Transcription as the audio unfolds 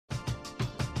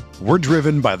We're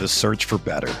driven by the search for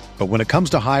better. But when it comes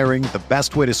to hiring, the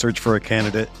best way to search for a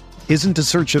candidate isn't to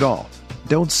search at all.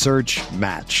 Don't search,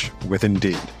 match with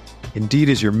Indeed. Indeed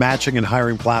is your matching and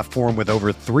hiring platform with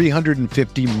over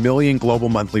 350 million global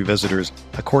monthly visitors,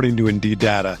 according to Indeed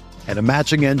data, and a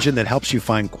matching engine that helps you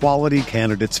find quality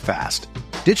candidates fast.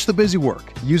 Ditch the busy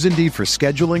work. Use Indeed for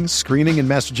scheduling, screening, and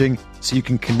messaging so you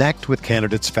can connect with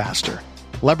candidates faster.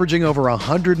 Leveraging over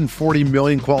 140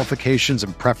 million qualifications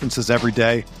and preferences every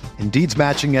day, Indeed's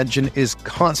matching engine is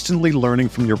constantly learning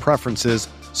from your preferences,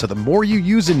 so the more you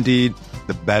use Indeed,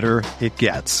 the better it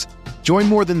gets. Join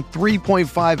more than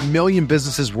 3.5 million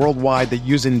businesses worldwide that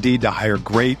use Indeed to hire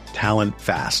great talent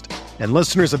fast. And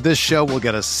listeners of this show will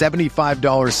get a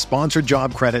 $75 sponsored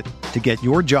job credit to get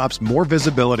your jobs more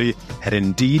visibility at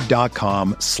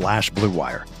Indeed.com/Blue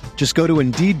Wire. Just go to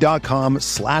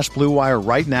Indeed.com/Blue Wire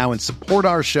right now and support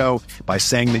our show by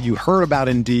saying that you heard about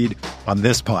Indeed on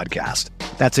this podcast.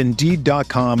 That's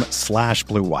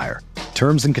Indeed.com/Blue Wire.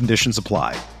 Terms and conditions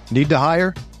apply. Need to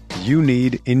hire? You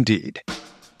need Indeed.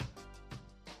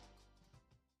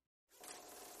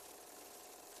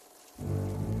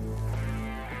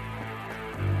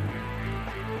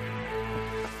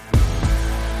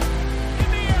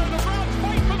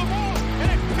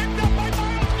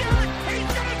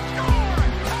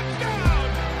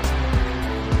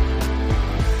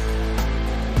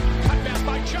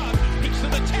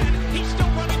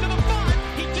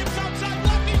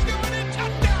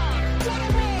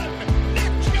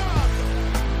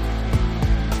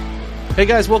 Hey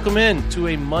guys, welcome in to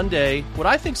a Monday, what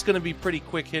I think is going to be pretty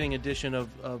quick hitting edition of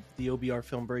the OBR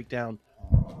Film Breakdown,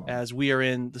 as we are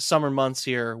in the summer months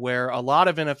here where a lot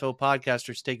of NFL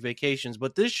podcasters take vacations,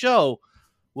 but this show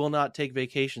will not take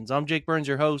vacations. I'm Jake Burns,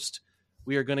 your host.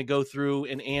 We are going to go through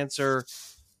and answer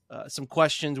some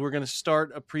questions. We're going to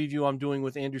start a preview I'm doing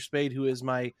with Andrew Spayde, who is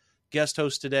my guest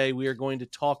host today. We are going to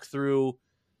talk through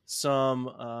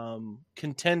some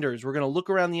contenders. We're going to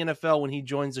look around the NFL when he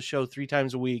joins the show 3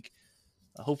 times a week.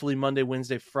 Hopefully Monday,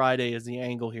 Wednesday, Friday is the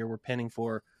angle here we're penning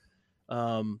for.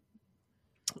 We're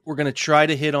going to try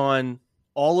to hit on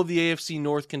all of the AFC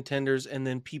North contenders and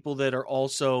then people that are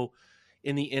also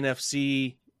in the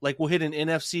NFC. Like we'll hit an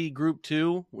NFC group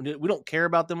too. We don't care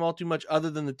about them all too much other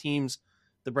than the teams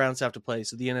the Browns have to play.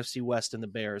 So the NFC West and the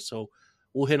Bears. So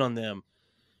we'll hit on them.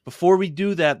 Before we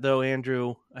do that though,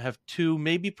 Andrew, I have 2,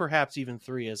 maybe perhaps even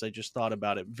 3 as I just thought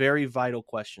about it. Very vital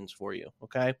questions for you.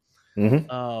 Okay.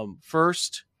 Mm-hmm.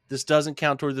 First, this doesn't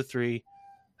count toward the 3.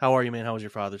 How are you, man? How was your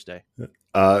Father's Day?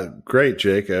 Great,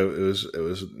 Jake. It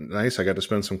was nice. I got to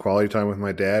spend some quality time with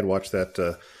my dad. Watch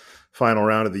that final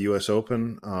round of the U.S.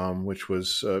 Open, which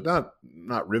was not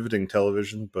riveting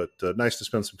television, but nice to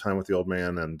spend some time with the old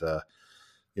man and did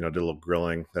a little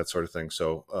grilling, that sort of thing.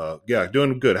 So yeah,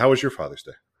 doing good. How was your Father's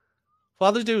Day?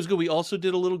 Father's Day was good. We also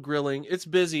did a little grilling. It's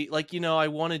busy. I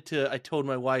told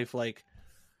my wife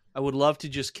I would love to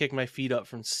just kick my feet up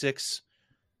from 6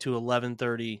 to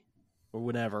 11:30 or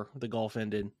whenever the golf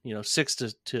ended, 6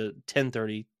 to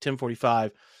 10:30,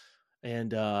 10:45.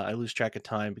 And I lose track of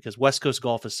time because West Coast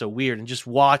golf is so weird, and just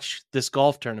watch this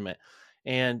golf tournament.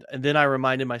 And then I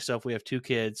reminded myself we have 2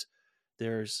 kids.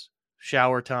 There's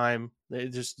shower time.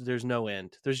 There's no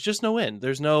end. There's just no end.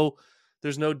 There's no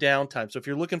downtime. So if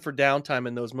you're looking for downtime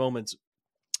in those moments,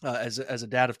 as a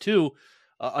dad of 2,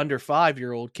 under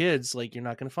 5-year-old kids, you're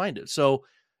not going to find it. So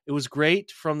it was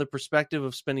great from the perspective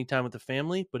of spending time with the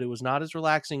family, but it was not as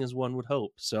relaxing as one would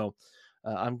hope. So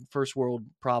I'm first world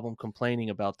problem complaining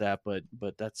about that, but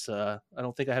that's I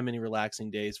don't think I have many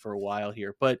relaxing days for a while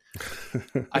here. But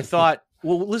I thought,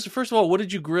 well, listen, first of all, what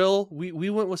did you grill? We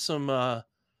went with some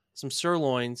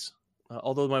sirloins,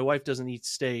 although my wife doesn't eat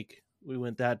steak. We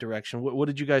went that direction. What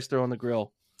did you guys throw on the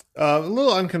grill? A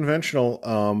little unconventional,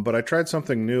 but I tried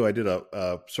something new. I did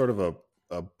a sort of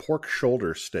a pork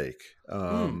shoulder steak.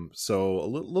 So a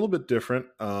little bit different,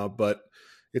 but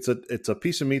it's a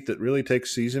piece of meat that really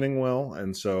takes seasoning well.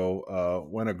 And so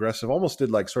went aggressive, almost did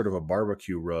like sort of a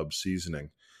barbecue rub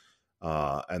seasoning,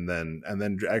 and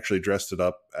then actually dressed it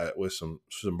up with some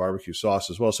barbecue sauce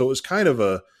as well. So it was kind of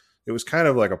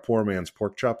like a poor man's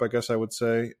pork chop, I guess I would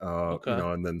say. Okay.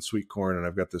 And then sweet corn, and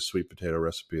I've got this sweet potato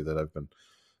recipe that I've been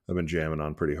jamming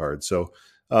on pretty hard. So,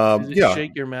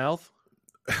 shake your mouth.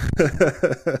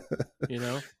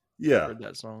 Yeah. Heard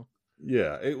that song.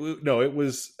 Yeah. It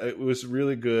was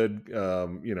really good.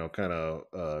 Kind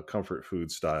of comfort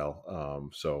food style.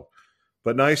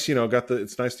 But nice,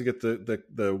 it's nice to get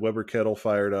the Weber kettle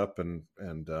fired up and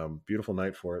beautiful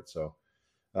night for it. So,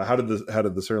 how did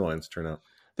the sirloins turn out?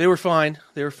 They were fine.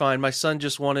 They were fine. My son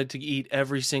just wanted to eat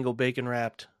every single bacon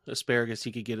wrapped asparagus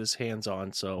he could get his hands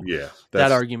on. So Yeah,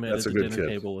 that argument that's at a the good dinner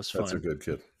kid. table was That's a fun. good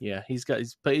kid. Yeah,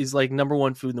 he's like number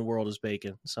one food in the world is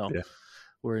bacon. So Yeah.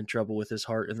 we're in trouble with his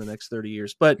heart in the next 30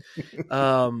 years. But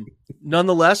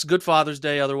nonetheless, good Father's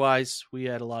Day. Otherwise, we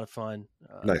had a lot of fun.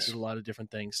 Nice. Did a lot of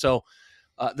different things. So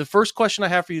the first question I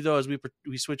have for you, though, as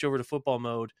we switch over to football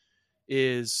mode,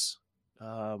 is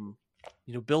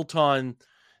built on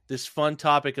this fun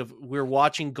topic of we're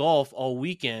watching golf all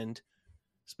weekend,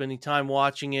 spending time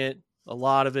watching it, a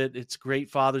lot of it. It's great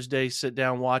Father's Day. Sit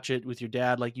down, watch it with your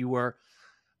dad like you were.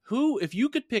 Who, if you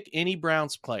could pick any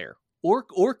Browns player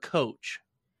or coach,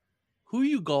 who are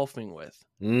you golfing with?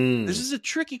 This is a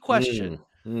tricky question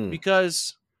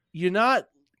because you got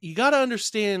to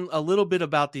understand a little bit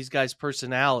about these guys'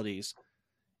 personalities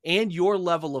and your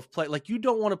level of play. Like, you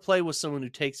don't want to play with someone who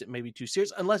takes it maybe too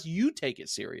serious unless you take it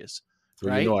serious.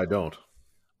 Well, right? I don't.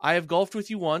 I have golfed with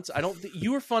you once. I don't think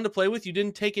you were fun to play with. You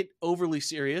didn't take it overly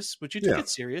serious, but you took it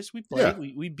serious. We played.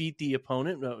 Yeah. We beat the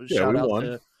opponent. Shout out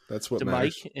won. That's what to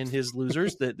matters. Mike and his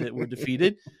losers that were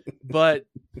defeated. But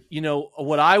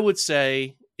what I would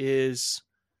say is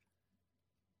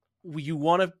you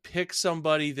want to pick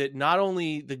somebody that not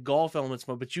only the golf elements,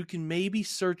 but you can maybe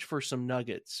search for some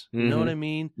nuggets. You know what I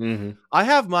mean? Mm-hmm. I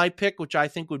have my pick, which I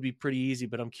think would be pretty easy,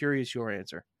 but I'm curious your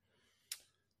answer.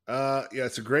 Yeah,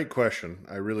 it's a great question.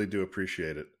 I really do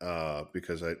appreciate it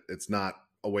because it's not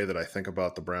a way that I think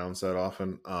about the Browns that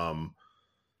often.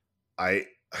 I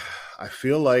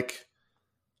feel like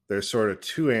there's sort of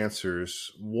two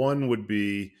answers. One would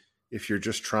be if you're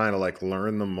just trying to like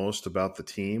learn the most about the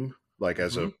team, like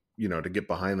as a to get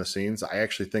behind the scenes. I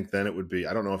actually think then it would be,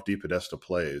 I don't know if DePodesta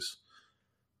plays,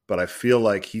 but I feel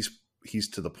like he's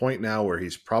to the point now where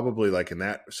he's probably like in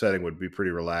that setting would be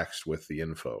pretty relaxed with the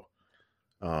info.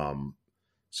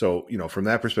 So, from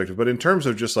that perspective, but in terms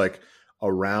of just like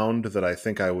a round that I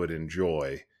think I would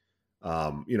enjoy,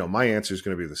 my answer is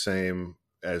going to be the same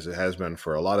as it has been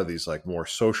for a lot of these like more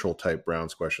social type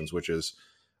Browns questions, which is,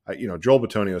 Joel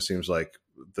Bitonio seems like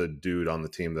the dude on the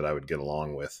team that I would get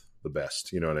along with the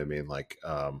best. You know what I mean? Like,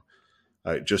 and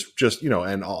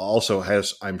also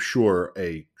has, I'm sure,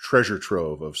 a treasure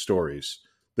trove of stories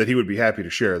that he would be happy to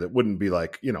share that wouldn't be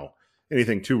like,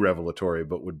 anything too revelatory,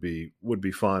 but would be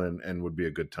fun and would be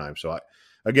a good time. So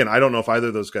I don't know if either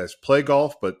of those guys play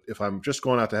golf, but if I'm just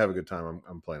going out to have a good time,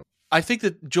 I'm playing. I think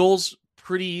that Joel's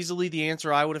pretty easily the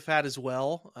answer I would have had as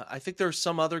well. I think there's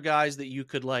some other guys that you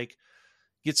could like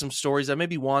get some stories.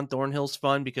 Maybe Juan Thornhill's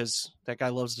fun because that guy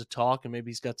loves to talk and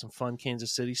maybe he's got some fun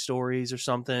Kansas City stories or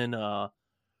something.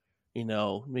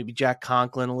 Maybe Jack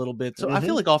Conklin a little bit. So I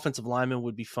feel like offensive linemen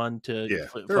would be fun to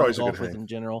they're always golf with in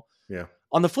general. Yeah.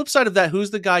 On the flip side of that, who's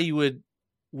the guy you would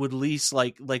least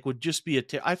like would just be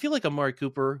I feel like Amari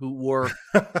Cooper, who wore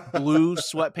blue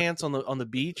sweatpants on the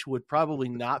beach, would probably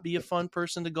not be a fun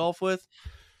person to golf with.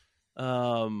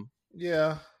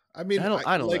 Yeah. I mean,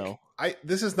 I don't know.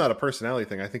 This is not a personality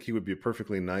thing. I think he would be a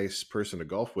perfectly nice person to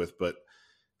golf with, but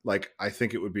like, I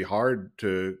think it would be hard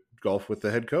to golf with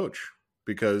the head coach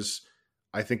because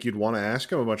I think you'd want to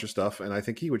ask him a bunch of stuff, and I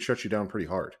think he would shut you down pretty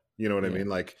hard. You know what I mean?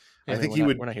 Like, I think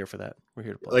we're not here for that. We're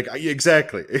here to play. Like,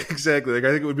 exactly. Like,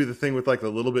 I think it would be the thing with like the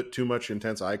little bit too much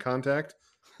intense eye contact,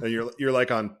 and you're like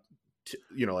on,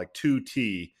 like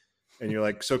 2T, and you're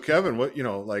like, so Kevin, what,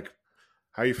 like,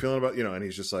 how are you feeling about, and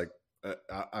he's just like,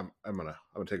 I'm gonna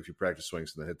take a few practice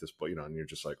swings and then hit this, but and you're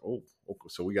just like, oh,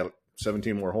 so we got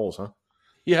 17 more holes, huh?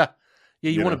 Yeah.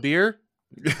 You want a beer,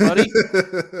 buddy?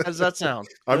 How does that sound?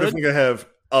 I'm definitely gonna have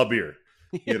a beer.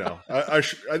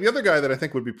 The other guy that I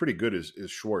think would be pretty good is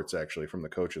Schwartz, actually, from the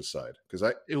coach's side, because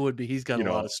it would be. He's got a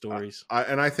lot of stories,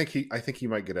 I think he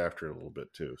might get after it a little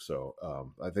bit too.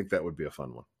 So I think that would be a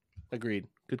fun one. Agreed.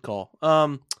 Good call.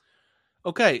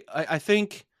 Okay, I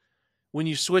think when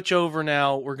you switch over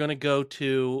now, we're going to go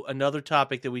to another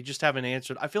topic that we just haven't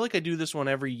answered. I feel like I do this one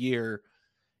every year,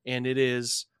 and it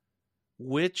is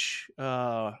which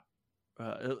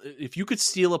if you could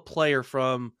steal a player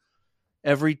from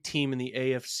every team in the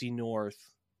AFC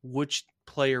North, which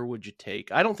player would you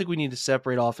take? I don't think we need to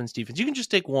separate offense, defense. You can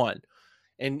just take one,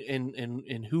 and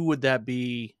who would that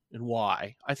be and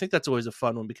why? I think that's always a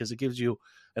fun one because it gives you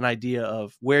an idea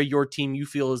of where your team you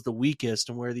feel is the weakest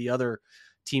and where the other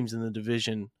teams in the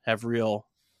division have real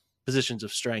positions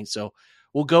of strength. So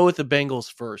we'll go with the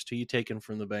Bengals first. Who are you taking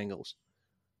from the Bengals?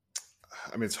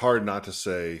 I mean, it's hard not to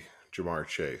say Jamar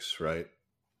Chase, right?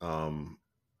 I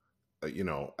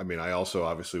also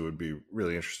obviously would be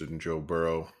really interested in Joe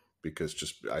Burrow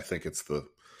because I think it's the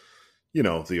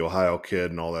Ohio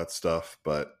kid and all that stuff.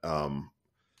 But,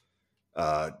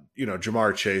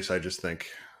 Jamar Chase, I just think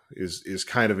is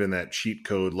kind of in that cheat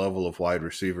code level of wide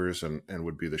receivers and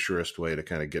would be the surest way to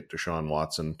kind of get Deshaun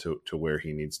Watson to where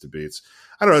he needs to be.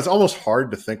 I don't know. It's almost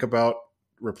hard to think about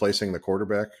replacing the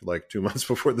quarterback like 2 months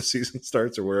before the season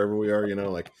starts or wherever we are,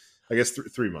 like I guess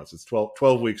 3 months. It's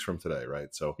 12 weeks from today.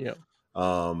 Right. So,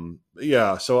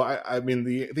 So I mean,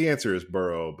 the answer is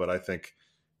Burrow, but I think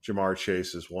Jamar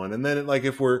Chase is one. And then like,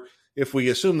 if we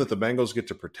assume that the Bengals get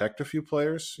to protect a few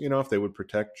players, if they would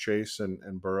protect Chase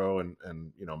and Burrow and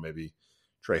maybe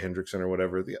Trey Hendrickson or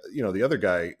whatever, the other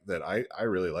guy that I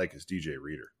really like is DJ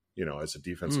Reader, as a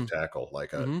defensive tackle,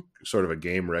 like a sort of a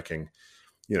game wrecking,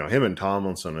 him and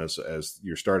Tomlinson as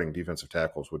your starting defensive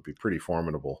tackles would be pretty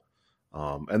formidable.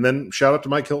 And then shout out to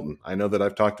Mike Hilton. I know that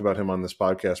I've talked about him on this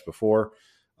podcast before.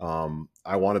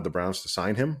 I wanted the Browns to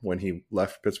sign him when he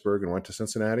left Pittsburgh and went to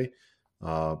Cincinnati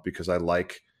because I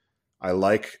like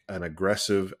an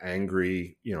aggressive,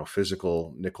 angry,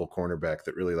 physical nickel cornerback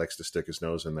that really likes to stick his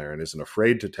nose in there and isn't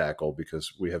afraid to tackle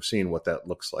because we have seen what that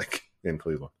looks like in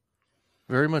Cleveland.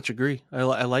 Very much agree. I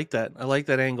like that. I like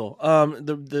that angle.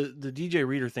 The DJ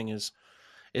Reader thing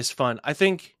is fun. I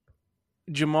think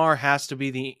Jamar has to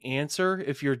be the answer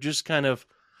if you're just kind of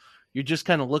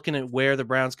looking at where the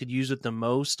Browns could use it the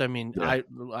most. I mean, yeah.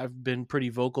 I've been pretty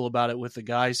vocal about it with the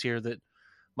guys here that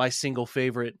my single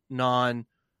favorite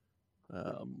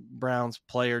Browns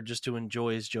player just to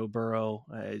enjoy is Joe Burrow.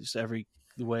 Just the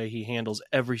way he handles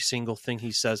every single thing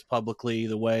he says publicly,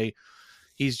 the way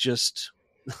he's just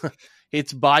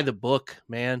it's by the book,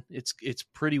 man. It's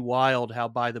pretty wild how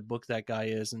by the book that guy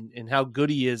is and how good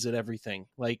he is at everything.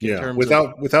 Like in terms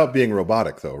without being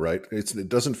robotic though, right? It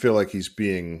doesn't feel like he's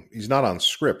not on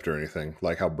script or anything,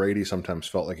 like how Brady sometimes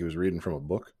felt like he was reading from a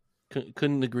book.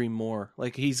 Couldn't agree more.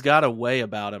 Like he's got a way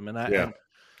about him, and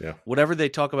whatever they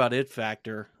talk about it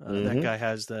factor, that guy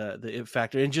has the it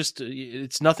factor, and just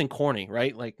it's nothing corny,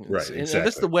 right? Like, right, exactly. And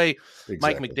that's the way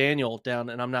Mike McDaniel down.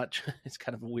 And I'm not. It's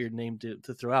kind of a weird name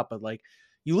to throw out, but like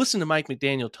you listen to Mike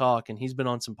McDaniel talk, and he's been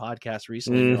on some podcasts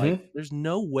recently. And you're like, there's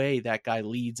no way that guy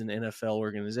leads an NFL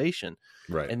organization,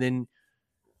 right? And then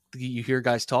you hear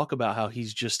guys talk about how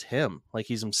he's just him, like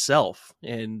he's himself,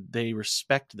 and they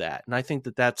respect that. And I think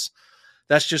that's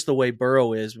just the way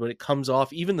Burrow is, but it comes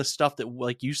off, even the stuff that,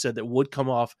 like you said, that would come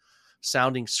off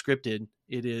sounding scripted.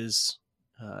 It's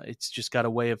just got a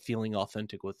way of feeling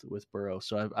authentic with Burrow.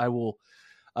 So I will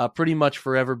pretty much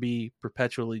forever be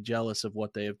perpetually jealous of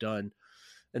what they have done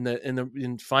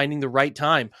in finding the right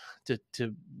time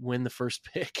to win the first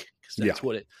pick. Cause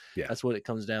that's what it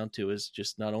comes down to, is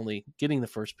just not only getting the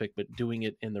first pick, but doing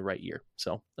it in the right year.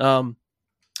 So, all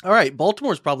right.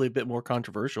 Baltimore's probably a bit more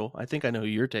controversial. I think I know who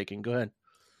you're taking. Go ahead.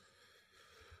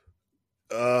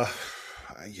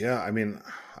 Yeah. I mean,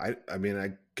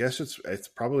 I guess it's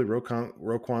probably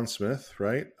Roquan Smith,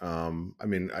 right?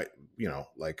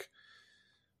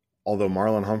 Although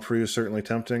Marlon Humphrey is certainly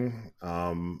tempting.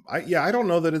 I don't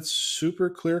know that it's super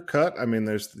clear cut. I mean,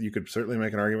 you could certainly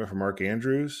make an argument for Mark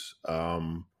Andrews.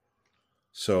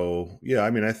 So yeah, I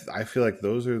mean, I feel like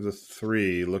those are the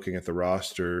three looking at the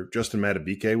roster. Justin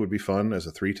Madubuike would be fun as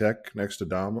a 3-tech next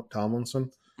to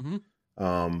Tomlinson.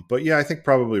 But yeah, I think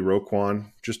probably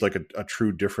Roquan, just like a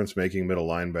true difference-making middle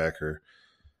linebacker.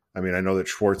 I mean, I know that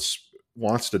Schwartz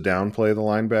wants to downplay the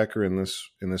linebacker in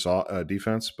this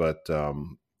defense, but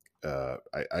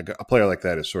a player like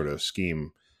that is sort of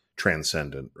scheme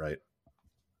transcendent, right?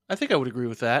 I think I would agree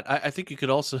with that. I think you could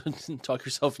also talk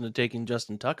yourself into taking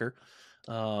Justin Tucker.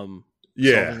 Kicking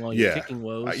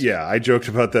woes. I joked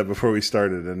about that before we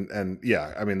started, and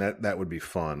yeah, I mean that would be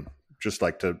fun. Just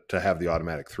like to have the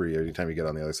automatic 3 anytime you get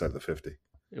on the other side of the 50.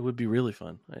 It would be really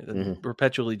fun. I'm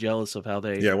perpetually jealous of how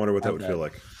they. Yeah, I wonder what that would feel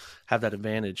like. Have that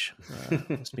advantage.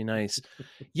 Must be nice.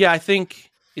 Yeah, I think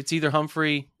it's either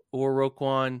Humphrey or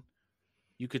Roquan.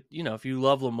 You could, if you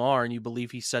love Lamar and you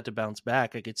believe he's set to bounce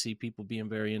back, I could see people being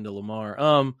very into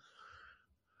Lamar.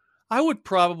 I would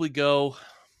probably go.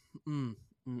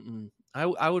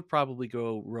 I would probably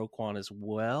go Roquan as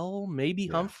well. Maybe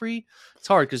Humphrey. It's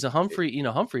hard because Humphrey,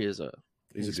 Humphrey is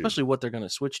especially what they're going to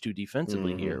switch to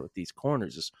defensively here with these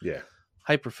corners. Is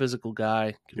hyper physical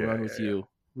guy, can run with you,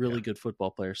 really good football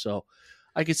player. So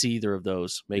I could see either of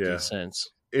those making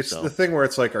sense. It's the thing where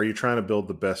it's like, are you trying to build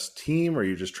the best team, or are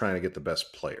you just trying to get the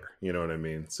best player? You know what I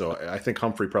mean? So I think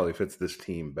Humphrey probably fits this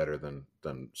team better than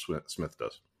Smith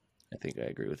does. I think I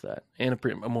agree with that. And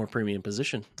a more premium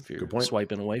position if you're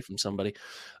swiping away from somebody.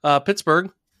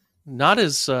 Pittsburgh, not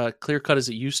as clear-cut as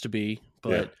it used to be,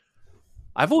 but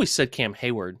I've always said Cam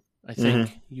Hayward. I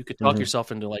think you could talk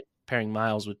yourself into like pairing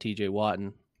Miles with TJ Watt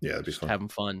and that'd be fun. Having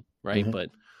fun, right? But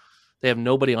they have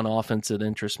nobody on offense that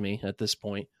interests me at this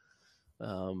point.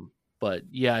 But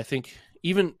yeah, I think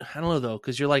even, I don't know though,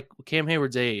 because you're like Cam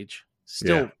Hayward's age,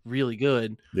 still really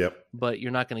good. Yep. But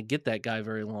you're not going to get that guy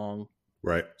very long.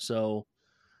 Right. So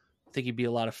I think he'd be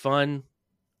a lot of fun.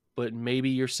 But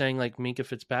maybe you're saying like Minkah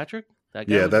Fitzpatrick? That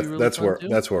guy would be really fun too?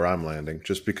 That's where I'm landing.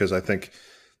 Just because I think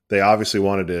they obviously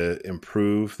wanted to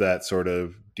improve that sort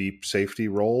of deep safety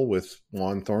role with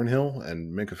Juan Thornhill,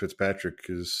 and Minkah Fitzpatrick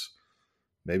is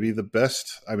maybe the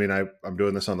best. I mean, I'm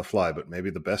doing this on the fly, but maybe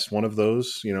the best one of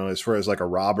those, you know, as far as like a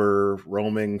robber,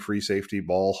 roaming, free safety,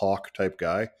 ball hawk type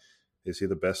guy. Is he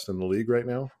the best in the league right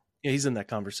now? Yeah, he's in that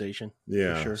conversation.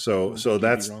 Yeah. For sure. So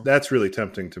that's really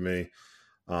tempting to me.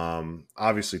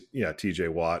 Obviously, yeah, TJ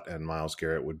Watt and Myles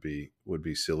Garrett would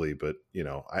be silly, but you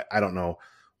know, I don't know.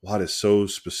 Watt is so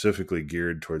specifically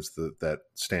geared towards that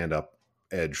stand-up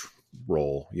edge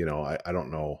role. You know, I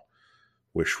don't know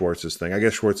with Schwartz's thing. I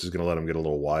guess Schwartz is going to let him get a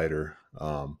little wider.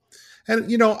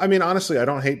 And, you know, I mean, honestly, I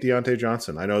don't hate Deontay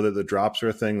Johnson. I know that the drops are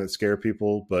a thing that scare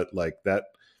people, but like that,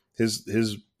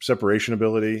 his separation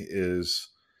ability is,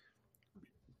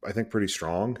 I think, pretty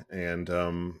strong. And,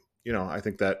 you know, I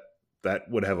think that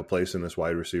would have a place in this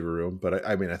wide receiver room. But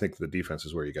I mean, I think the defense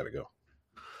is where you got to go.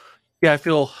 Yeah, I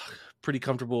feel pretty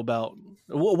comfortable about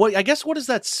what I guess. What does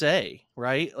that say,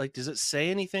 right? Like, does it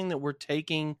say anything that we're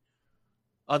taking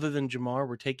other than Jamar?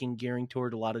 We're taking gearing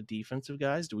toward a lot of defensive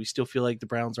guys. Do we still feel like the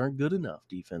Browns aren't good enough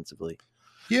defensively?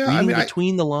 Yeah, reading, I mean,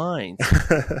 between the lines.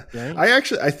 Right?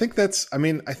 I think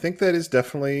that is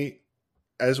definitely,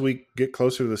 as we get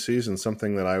closer to the season,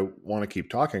 something that I want to keep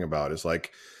talking about is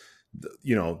like,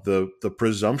 you know, the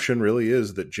presumption really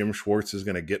is that Jim Schwartz is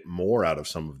going to get more out of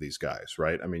some of these guys,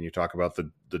 right? I mean, you talk about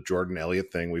the Jordan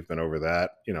Elliott thing. We've been over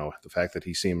that, you know, the fact that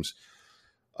he seems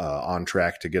on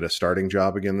track to get a starting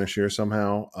job again this year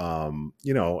somehow,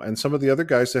 you know, and some of the other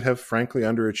guys that have frankly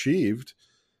underachieved,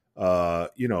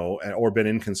 you know, or been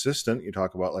inconsistent. You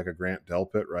talk about like a Grant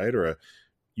Delpit, right? Or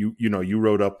you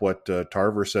wrote up what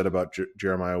Tarver said about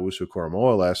Jeremiah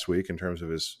Owusu-Koramoah last week in terms of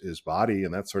his body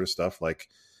and that sort of stuff. Like,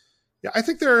 yeah, I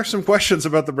think there are some questions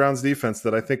about the Browns defense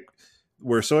that I think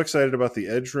we're so excited about the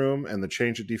edge room and the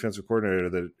change at defensive coordinator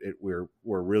that we're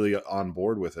really on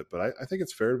board with it. But I think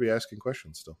it's fair to be asking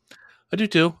questions still. I do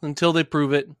too. Until they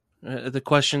prove it, the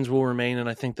questions will remain, and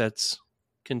I think that's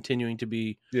continuing to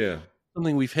be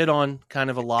something we've hit on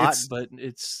kind of a lot. But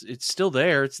it's still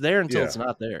there. It's there until it's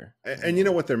not there. And you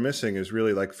know what they're missing is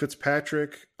really like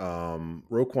Fitzpatrick,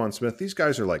 Roquan Smith. These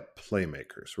guys are like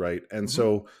playmakers, right? And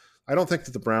so I don't think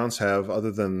that the Browns have,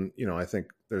 other than, you know, I think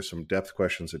there's some depth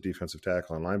questions at defensive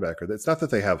tackle and linebacker. It's not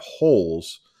that they have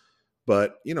holes,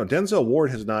 but, you know, Denzel Ward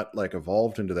has not like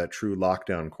evolved into that true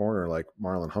lockdown corner like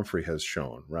Marlon Humphrey has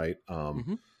shown, right?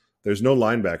 There's no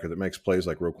linebacker that makes plays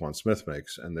like Roquan Smith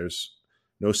makes, and there's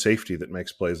no safety that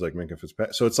makes plays like Minkah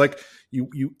Fitzpatrick. So it's like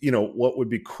you know, what would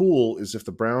be cool is if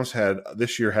the Browns had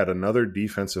another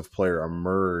defensive player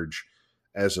emerge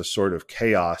as a sort of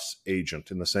chaos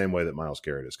agent in the same way that Myles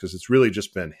Garrett is, because it's really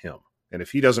just been him. And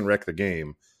if he doesn't wreck the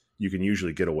game, you can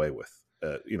usually get away with,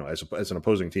 you know, as an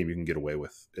opposing team, you can get away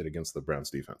with it against the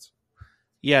Browns defense.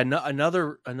 Yeah. No,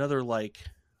 another like,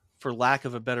 for lack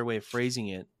of a better way of phrasing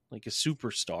it, like a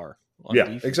superstar. On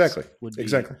defense exactly.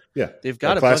 Yeah. They've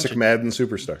got a classic Madden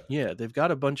superstar. Yeah. They've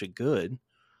got a bunch of good.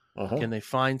 Can they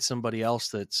find somebody else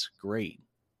that's great?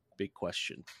 Big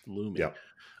question looming. Yeah.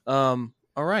 All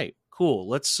right. Cool.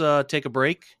 Let's take a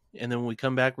break, and then when we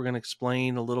come back, we're going to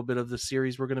explain a little bit of the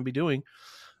series we're going to be doing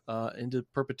into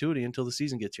perpetuity until the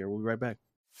season gets here. We'll be right back.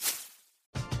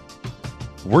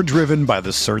 We're driven by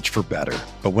the search for better.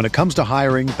 But when it comes to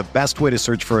hiring, the best way to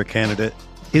search for a candidate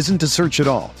isn't to search at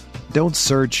all. Don't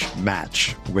search,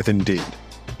 match with Indeed.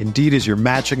 Indeed is your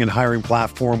matching and hiring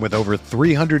platform with over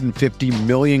 350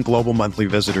 million global monthly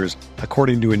visitors,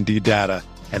 according to Indeed data,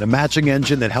 and a matching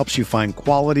engine that helps you find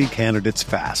quality candidates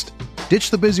fast.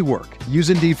 Ditch the busy work. Use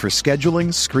Indeed for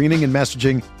scheduling, screening, and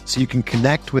messaging so you can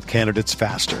connect with candidates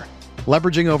faster.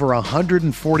 Leveraging over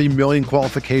 140 million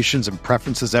qualifications and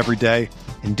preferences every day,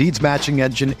 Indeed's matching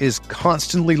engine is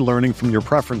constantly learning from your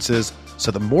preferences,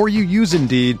 so the more you use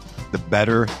Indeed, the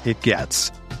better it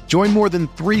gets. Join more than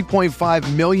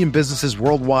 3.5 million businesses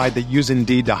worldwide that use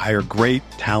Indeed to hire great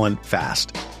talent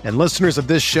fast. And listeners of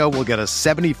this show will get a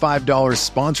 $75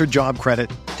 sponsored job credit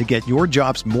to get your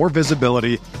jobs more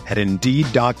visibility at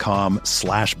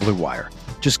Indeed.com/Blue Wire.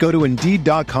 Just go to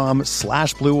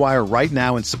Indeed.com/Blue Wire right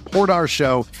now and support our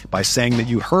show by saying that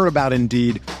you heard about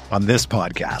Indeed on this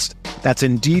podcast. That's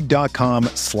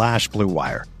Indeed.com/Blue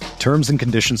Wire. Terms and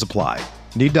conditions apply.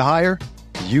 Need to hire?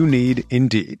 You need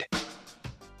Indeed.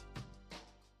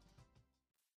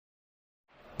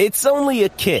 It's only a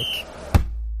kick,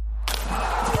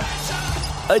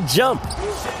 a jump,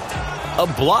 a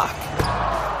block.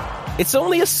 It's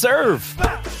only a serve.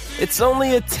 It's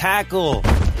only a tackle.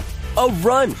 A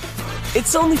run.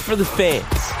 It's only for the fans.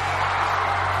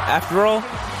 After all,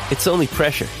 it's only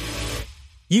pressure.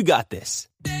 You got this.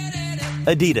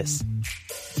 Adidas.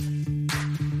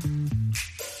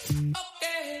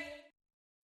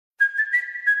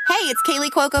 Hey, it's Kaylee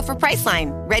Cuoco for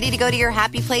Priceline. Ready to go to your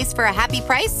happy place for a happy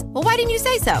price? Well, why didn't you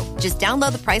say so? Just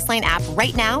download the Priceline app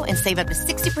right now and save up to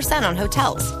 60% on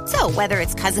hotels. So whether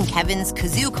it's Cousin Kevin's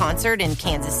Kazoo Concert in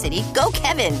Kansas City, go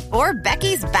Kevin, or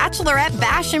Becky's Bachelorette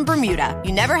Bash in Bermuda,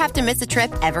 you never have to miss a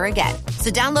trip ever again.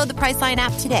 So download the Priceline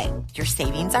app today. Your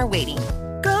savings are waiting.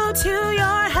 Go to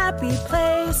your happy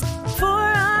place for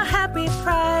a happy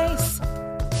price.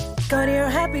 Go to your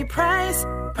happy price,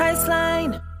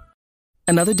 Priceline.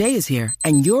 Another day is here,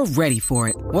 and you're ready for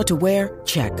it. What to wear?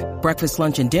 Check. Breakfast,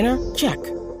 lunch, and dinner? Check.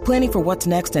 Planning for what's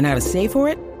next and how to save for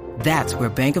it? That's where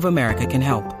Bank of America can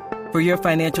help. For your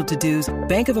financial to-dos,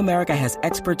 Bank of America has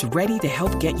experts ready to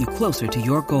help get you closer to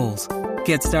your goals.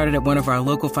 Get started at one of our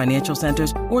local financial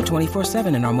centers or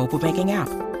 24/7 in our mobile banking app.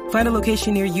 Find a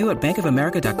location near you at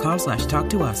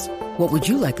bankofamerica.com/talktous. What would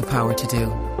you like the power to do?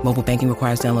 Mobile banking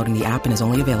requires downloading the app and is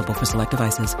only available for select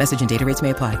devices. Message and data rates may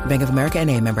apply. Bank of America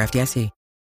N.A., member FDIC.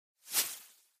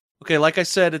 Okay, like I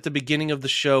said at the beginning of the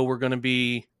show, we're going to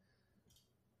be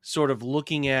sort of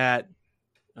looking at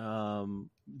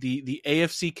the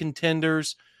AFC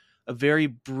contenders, a very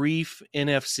brief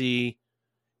NFC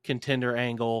contender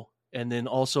angle, and then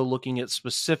also looking at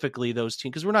specifically those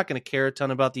teams, because we're not going to care a ton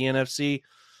about the NFC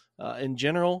in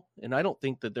general, and I don't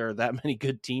think that there are that many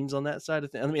good teams on that side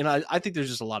of things. I mean, I think there's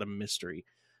just a lot of mystery.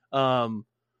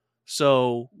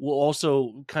 So we'll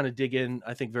also kind of dig in,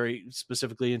 I think, very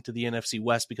specifically into the NFC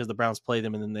West, because the Browns play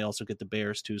them, and then they also get the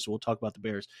Bears too. So we'll talk about the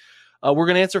Bears. We're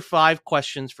going to answer 5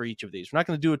 questions for each of these. We're not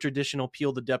going to do a traditional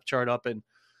peel the depth chart up and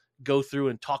go through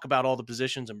and talk about all the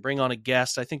positions and bring on a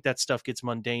guest. I think that stuff gets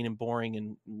mundane and boring.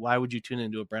 And why would you tune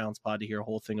into a Browns pod to hear a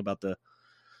whole thing about the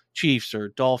Chiefs or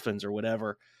Dolphins or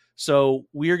whatever? So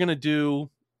we are going to do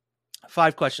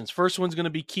 5 questions. First one's going to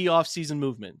be key off-season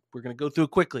movement. We're going to go through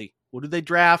it quickly. What did they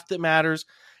draft that matters?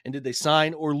 And did they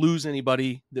sign or lose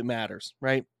anybody that matters,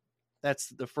 right? That's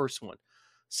the first one.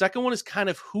 Second one is kind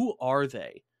of, who are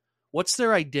they? What's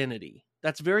their identity?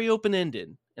 That's very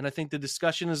open-ended. And I think the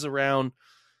discussion is around,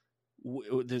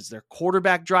 does their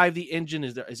quarterback drive the engine?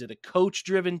 Is it a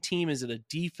coach-driven team? Is it a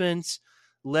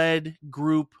defense-led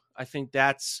group? I think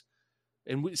that's,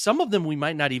 and some of them we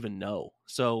might not even know.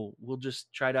 So we'll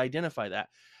just try to identify that.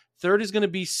 Third is going to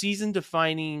be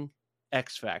season-defining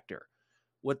X factor.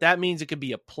 What that means, it could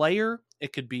be a player,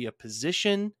 it could be a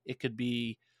position, it could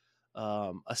be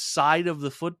a side of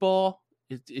the football.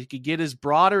 It could get as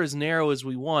broad or as narrow as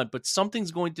we want, but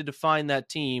something's going to define that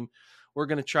team. We're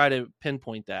going to try to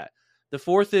pinpoint that. The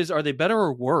fourth is, are they better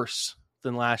or worse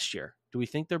than last year? Do we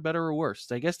think they're better or worse?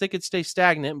 I guess they could stay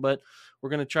stagnant, but we're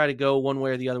going to try to go one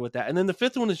way or the other with that. And then the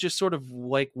fifth one is just sort of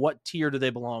like, what tier do they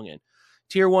belong in?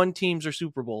 Tier 1 teams are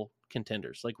Super Bowl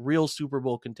contenders, like real Super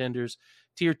Bowl contenders.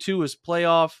 Tier 2 is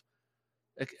playoff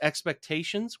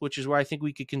expectations, which is where I think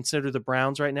we could consider the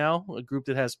Browns right now, a group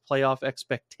that has playoff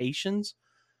expectations.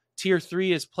 Tier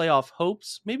 3 is playoff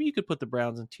hopes. Maybe you could put the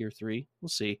Browns in tier 3. We'll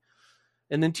see.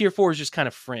 And then tier 4 is just kind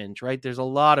of fringe, right? There's a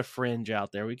lot of fringe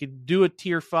out there. We could do a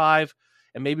tier 5,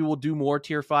 and maybe we'll do more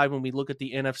tier 5 when we look at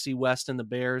the NFC West and the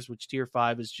Bears, which tier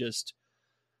 5 is just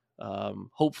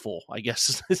hopeful, I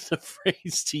guess is the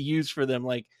phrase to use for them,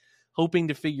 like hoping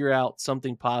to figure out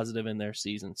something positive in their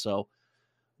season. So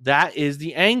that is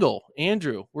the angle.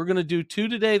 Andrew, we're going to do 2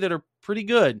 today that are pretty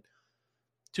good.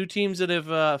 2 teams that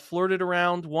have flirted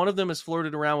around. One of them has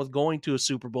flirted around with going to a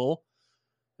Super Bowl,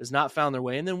 has not found their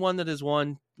way. And then one that has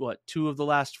won, 2 of the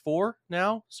last 4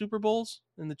 now Super Bowls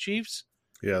in the Chiefs.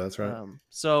 Yeah, that's right.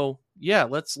 So yeah,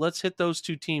 let's hit those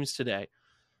 2 teams today.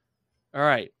 All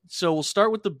right. So we'll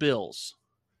start with the Bills.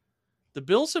 The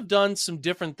Bills have done some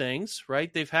different things,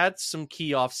 right? They've had some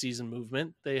key offseason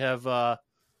movement. They have,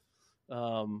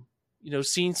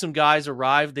 seen some guys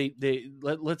arrive.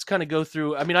 Let's kind of go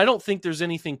through. I mean, I don't think there's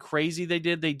anything crazy they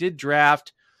did. They did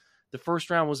draft. The first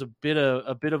round was a bit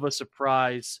of a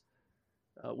surprise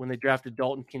when they drafted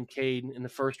Dalton Kincaid in the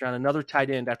first round, another tight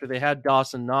end after they had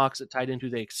Dawson Knox at tight end, who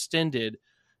they extended.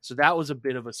 So that was a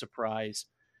bit of a surprise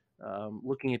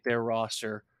looking at their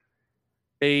roster.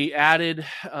 They added,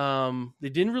 they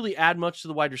didn't really add much to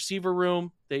the wide receiver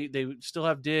room. They still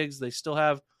have Diggs. They still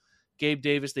have Gabe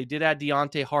Davis. They did add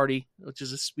Deontay Hardy, which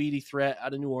is a speedy threat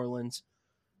out of New Orleans.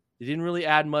 They didn't really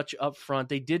add much up front.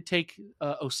 They did take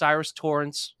Osiris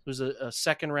Torrance, who's a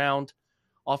second round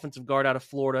offensive guard out of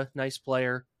Florida. Nice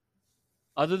player.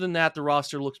 Other than that, the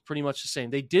roster looks pretty much the same.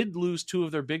 They did lose 2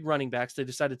 of their big running backs. They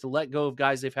decided to let go of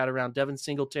guys they've had around. Devin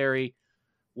Singletary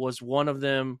was one of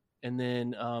them. And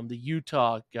then the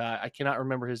Utah guy, I cannot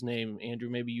remember his name. Andrew,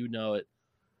 maybe you know it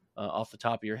off the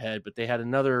top of your head. But they had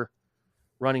another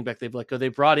running back they've let go. They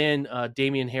brought in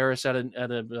Damian Harris out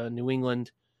of New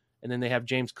England. And then they have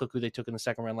James Cook, who they took in the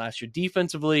second round last year.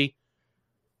 Defensively,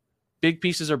 big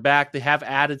pieces are back. They have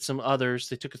added some others.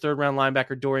 They took a third-round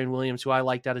linebacker, Dorian Williams, who I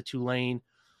liked out of Tulane.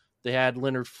 They had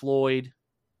Leonard Floyd,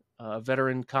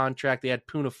 veteran contract. They had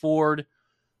Poona Ford,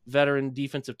 veteran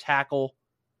defensive tackle.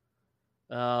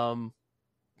 So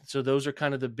those are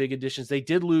kind of the big additions. They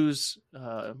did lose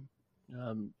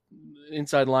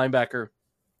inside linebacker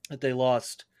that they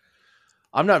lost.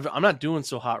 I'm not doing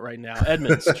so hot right now.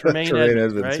 Edmonds, Tremaine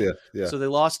Edmonds, right? Yeah. So they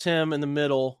lost him in the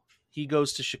middle. He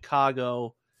goes to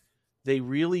Chicago. They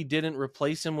really didn't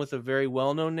replace him with a very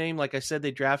well-known name. Like I said,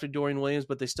 they drafted Dorian Williams,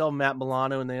 but they still have Matt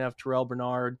Milano and they have Terrell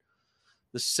Bernard.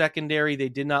 The secondary, they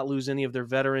did not lose any of their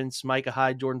veterans, Micah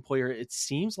Hyde, Jordan Poyer. It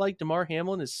seems like DeMar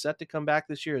Hamlin is set to come back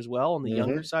this year as well on the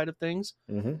younger side of things.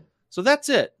 So that's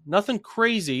it. Nothing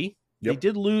crazy. They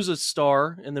did lose a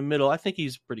star in the middle. I think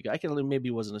he's pretty good. Maybe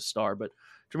he wasn't a star, but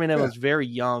Tremaine Edmonds very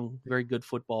young, very good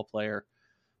football player.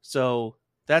 So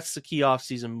that's the key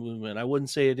offseason movement. I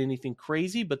wouldn't say it anything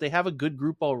crazy, but they have a good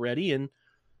group already, and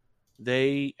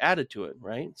they added to it,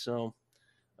 right? So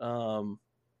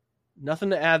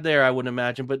nothing to add there, I wouldn't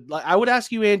imagine. But I would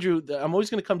ask you, Andrew, I'm always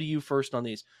going to come to you first on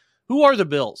these. Who are the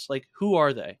Bills? Like, who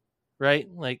are they, right?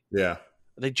 Like, are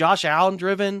they Josh Allen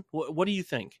driven? What do you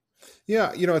think?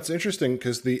 Yeah, it's interesting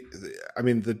because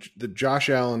the Josh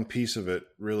Allen piece of it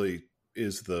really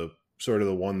is the sort of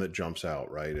the one that jumps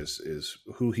out, right? Is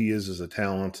who he is as a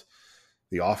talent,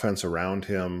 the offense around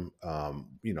him,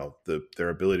 their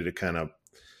ability to kind of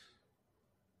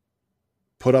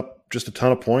put up just a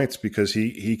ton of points because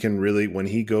he can really, when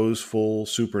he goes full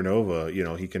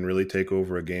supernova, he can really take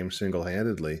over a game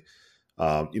single-handedly.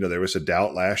 There was a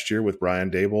doubt last year with Brian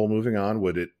Daboll moving on.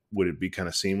 Would it be kind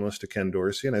of seamless to Ken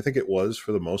Dorsey? And I think it was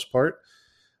for the most part.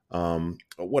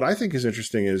 What I think is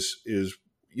interesting is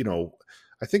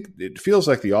I think it feels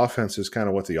like the offense is kind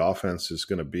of what the offense is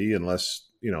going to be unless,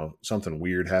 something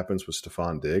weird happens with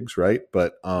Stephon Diggs, right?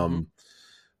 But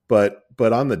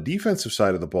but on the defensive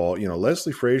side of the ball,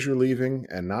 Leslie Frazier leaving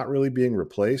and not really being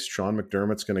replaced, Sean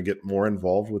McDermott's going to get more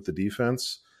involved with the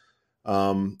defense.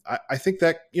 I think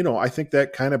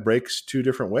that kind of breaks 2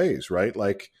 different ways, right?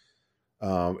 Like,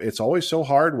 it's always so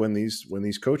hard when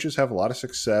these coaches have a lot of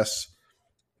success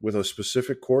with a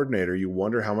specific coordinator. You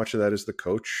wonder how much of that is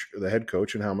the head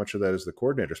coach, and how much of that is the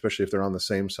coordinator, especially if they're on the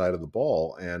same side of the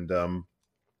ball. And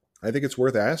I think it's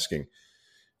worth asking,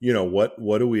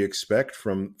 what do we expect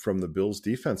from the Bills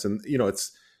defense? And,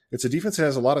 it's a defense that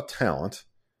has a lot of talent,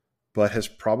 but has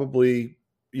probably,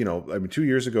 2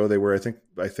 years ago they were,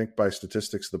 I think by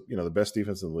statistics, the best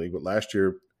defense in the league. But last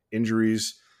year,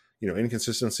 injuries,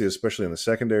 inconsistency, especially in the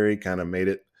secondary, kind of made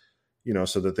it,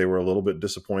 so that they were a little bit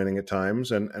disappointing at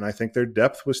times. And I think their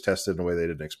depth was tested in a way they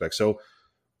didn't expect. So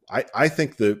I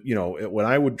think that, when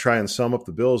I would try and sum up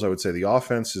the Bills, I would say the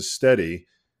offense is steady.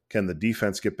 Can the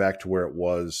defense get back to where it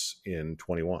was in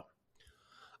 21?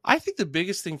 I think the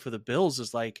biggest thing for the Bills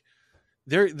is like,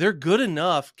 they're good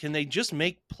enough. Can they just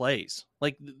make plays?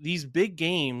 Like these big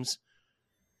games,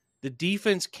 the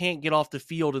defense can't get off the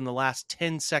field in the last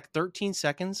 13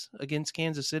 seconds against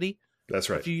Kansas City. That's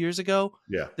right. A few years ago.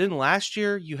 Yeah. Then last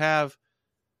year you have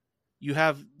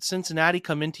Cincinnati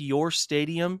come into your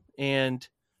stadium and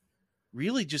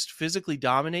really just physically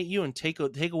dominate you and take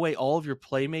away all of your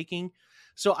playmaking.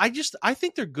 So I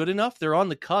think they're good enough. They're on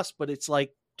the cusp, but it's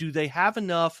like, do they have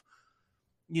enough,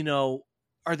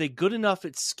 are they good enough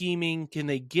at scheming? Can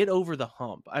they get over the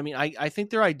hump? I mean, I think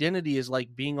their identity is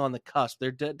like being on the cusp.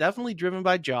 They're definitely driven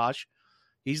by Josh.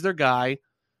 He's their guy.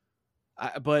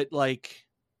 But like,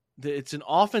 it's an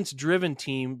offense-driven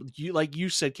team. Like you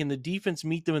said, can the defense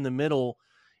meet them in the middle?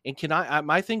 And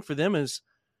my thing for them is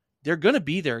they're going to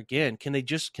be there again. Can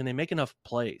they make enough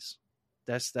plays?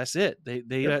 That's it.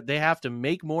 They have to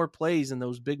make more plays in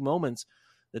those big moments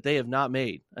that they have not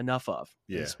made enough of,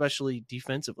 especially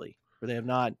defensively, where they have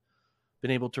not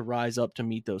been able to rise up to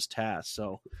meet those tasks.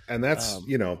 So, and that's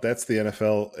that's the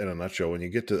NFL in a nutshell. When you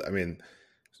get to,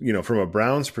 from a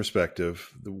Browns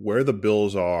perspective, where the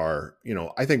Bills are,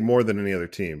 I think more than any other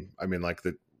team. I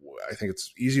think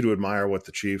it's easy to admire what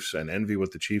the Chiefs and envy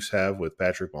what the Chiefs have with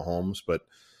Patrick Mahomes, but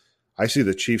I see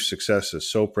the Chiefs' success is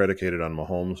so predicated on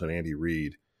Mahomes and Andy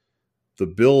Reid. The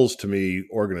Bills, to me,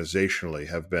 organizationally,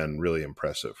 have been really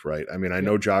impressive, right? I mean, I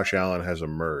know Josh Allen has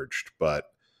emerged, but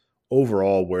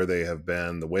overall, where they have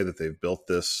been, the way that they've built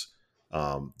this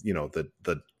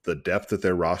The depth that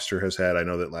their roster has had. I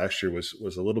know that last year was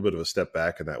a little bit of a step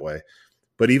back in that way.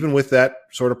 But even with that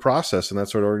sort of process and that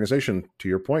sort of organization, to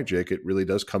your point, Jake, it really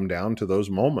does come down to those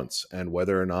moments and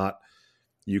whether or not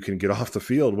you can get off the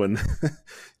field when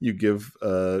you give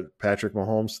Patrick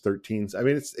Mahomes 13. I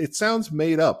mean, it sounds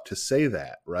made up to say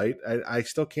that, right? I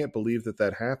still can't believe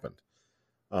that happened.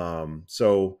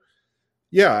 So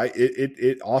yeah,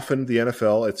 it often the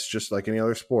NFL, it's just like any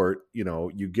other sport,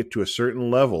 you get to a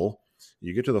certain level,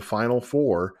 you get to the Final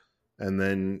Four, and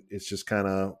then it's just kind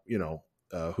of,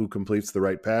 who completes the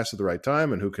right pass at the right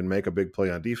time and who can make a big play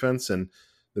on defense. And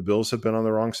the Bills have been on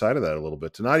the wrong side of that a little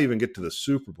bit to not even get to the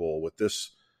Super Bowl with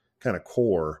this kind of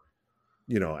core,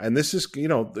 and this is,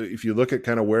 if you look at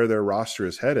kind of where their roster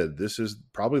is headed, this is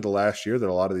probably the last year that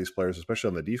a lot of these players, especially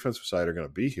on the defensive side, are going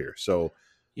to be here. So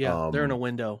yeah, they're in a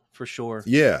window for sure.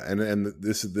 Yeah. And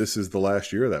this is the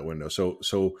last year of that window.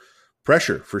 So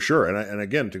pressure for sure. And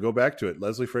again, to go back to it,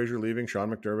 Leslie Frazier leaving,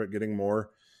 Sean McDermott getting more,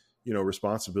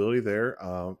 responsibility there.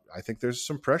 I think there's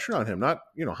some pressure on him, not,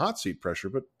 hot seat pressure,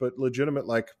 but legitimate,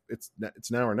 like it's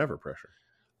now or never pressure.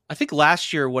 I think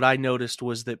last year what I noticed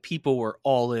was that people were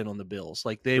all in on the Bills.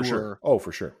 Like they were,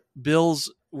 for sure.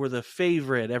 Bills were the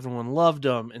favorite. Everyone loved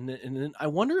them. And then I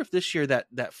wonder if this year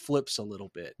that flips a little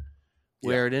bit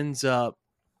where it ends up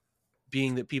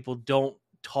being that people don't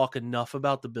talk enough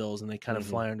about the Bills and they kind of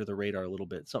fly under the radar a little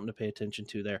bit. Something to pay attention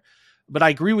to there. But I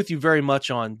agree with you very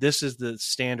much on this is the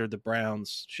standard the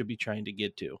Browns should be trying to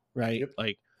get to, right? Yep.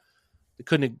 Like I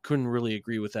couldn't really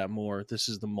agree with that more. This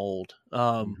is the mold.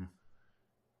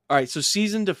 All right, so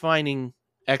season defining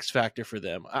X factor for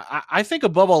them. I think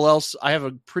above all else, I have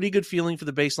a pretty good feeling for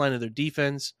the baseline of their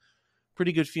defense,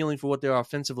 pretty good feeling for what they are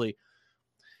offensively.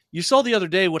 You saw the other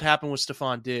day what happened with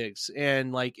Stephon Diggs,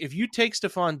 and like if you take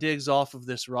Stephon Diggs off of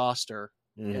this roster.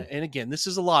 And again, this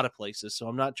is a lot of places, so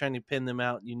I'm not trying to pin them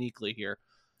out uniquely here.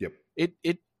 Yep.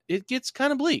 It gets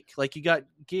kind of bleak. Like you got,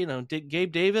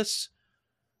 Gabe Davis,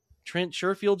 Trent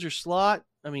Sherfield's your slot.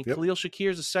 I mean, Khalil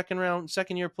Shakir's a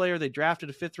second year player. They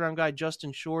drafted a 5th round guy,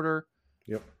 Justin Shorter.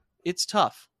 Yep. It's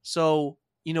tough. So,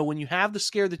 when you have the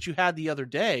scare that you had the other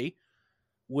day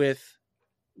with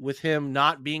him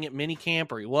not being at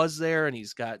minicamp, or he was there and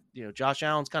he's got, Josh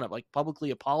Allen's kind of like publicly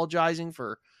apologizing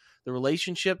for the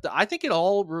relationship, that I think it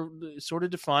all sort of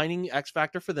defining X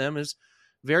factor for them is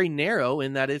very narrow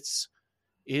in that are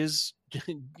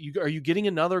you getting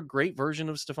another great version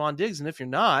of Stephon Diggs? And if you're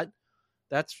not,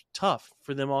 that's tough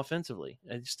for them offensively.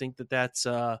 I just think that's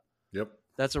a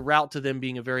route to them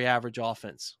being a very average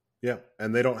offense. Yeah.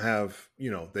 And they don't have,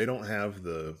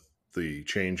 the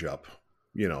change up,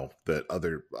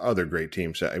 that other great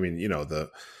teams. I mean,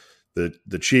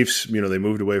 the Chiefs, they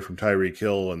moved away from Tyreek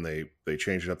Hill and they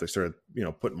changed it up. They started,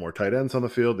 putting more tight ends on the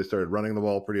field. They started running the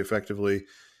ball pretty effectively,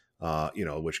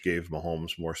 which gave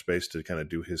Mahomes more space to kind of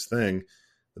do his thing.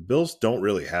 The Bills don't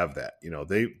really have that.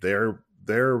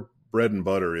 Their bread and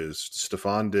butter is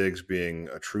Stephon Diggs being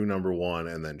a true number one,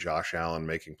 and then Josh Allen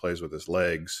making plays with his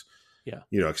legs. Yeah.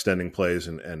 Extending plays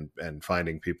and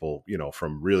finding people,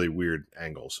 from really weird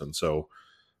angles. And so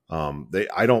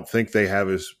I don't think they have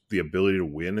the ability to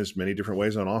win as many different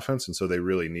ways on offense, and so they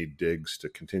really need Diggs to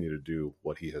continue to do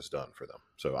what he has done for them.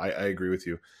 So I agree with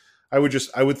you. I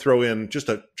would throw in just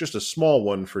a small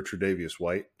one for Tre'Davious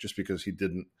White, just because he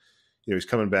didn't, he's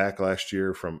coming back last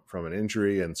year from an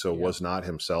injury, and so was not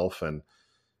himself. And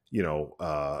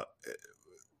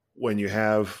when you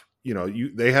have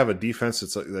they have a defense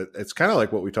it's kind of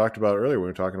like what we talked about earlier when we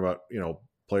were talking about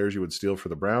players you would steal for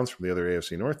the Browns from the other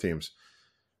AFC North teams.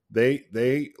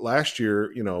 They last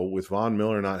year, with Von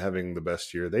Miller not having the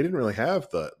best year, they didn't really have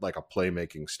a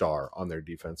playmaking star on their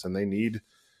defense, and they need,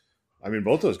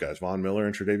 both those guys, Von Miller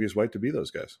and Tre'Davious White, to be those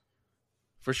guys.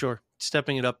 For sure,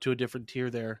 stepping it up to a different tier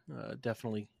there.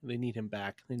 Definitely, they need him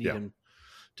back. They need him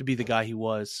to be the guy he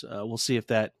was. We'll see if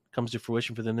that comes to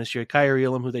fruition for them this year. Kyrie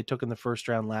Elam, who they took in the first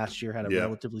round last year, had a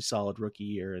relatively solid rookie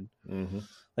year, and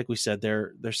like we said,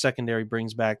 their secondary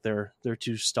brings back their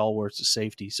 2 stalwarts of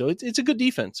safety. So it's a good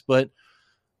defense, but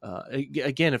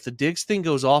again, if the Diggs thing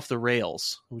goes off the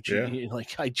rails, which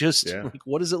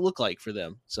what does it look like for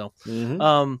them? So,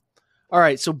 all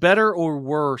right. So better or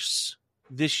worse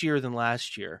this year than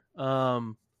last year? I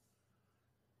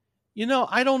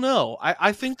don't know.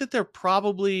 I think that they're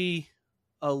probably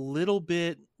a little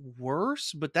bit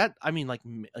worse, but that, like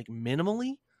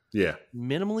minimally. Yeah.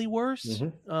 Minimally worse.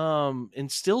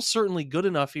 And still certainly good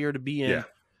enough here to be in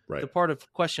the part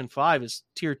of question 5 is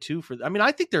tier 2 for,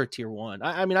 I think they're a tier 1.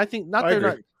 I think they're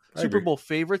not Super Bowl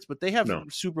favorites, but they have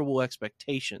Super Bowl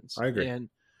expectations. I agree. And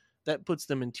that puts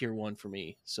them in tier 1 for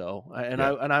me. So,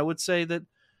 I would say that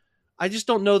I just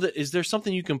don't know that. Is there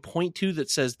something you can point to that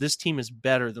says this team is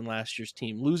better than last year's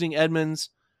team? Losing Edmonds,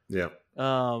 Yeah.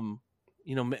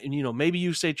 Maybe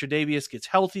you say Tre'Davious gets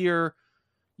healthier,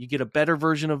 you get a better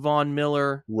version of Von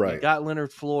Miller. Right. You got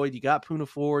Leonard Floyd, you got Poona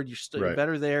Ford, you're still Right.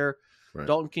 better there. Right.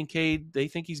 Dalton Kincaid, they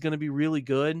think he's going to be really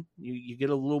good. You get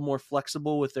a little more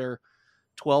flexible with their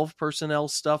 12 personnel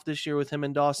stuff this year with him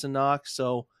and Dawson Knox.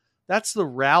 So that's the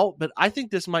route. But I think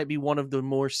this might be one of the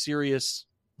more serious,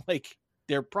 like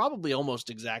they're probably almost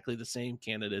exactly the same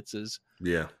candidates as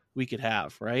we could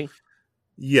have, right?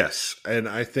 Yes. And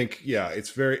I think,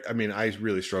 it's I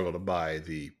really struggle to buy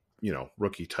the,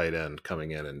 rookie tight end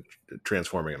coming in and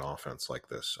transforming an offense like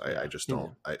this. I just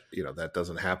don't, that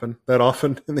doesn't happen that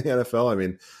often in the NFL. I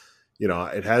mean,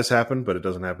 it has happened, but it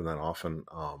doesn't happen that often.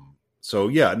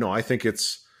 I think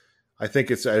it's,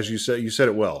 as you said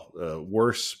it well,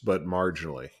 worse, but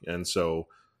marginally. And so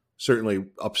certainly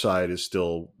upside is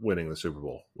still winning the Super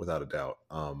Bowl without a doubt.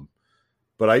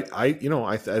 But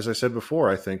as I said before,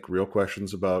 I think real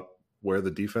questions about where the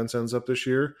defense ends up this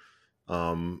year.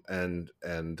 As you said,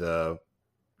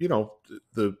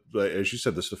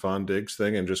 the Stephon Diggs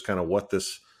thing, and just kind of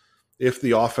if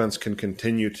the offense can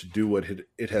continue to do what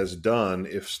it has done,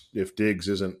 if Diggs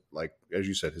isn't, like, as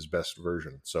you said, his best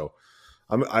version. So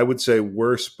I would say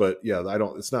worse, but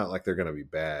it's not like they're going to be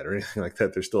bad or anything like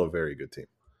that. They're still a very good team.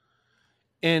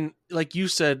 And like you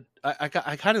said, I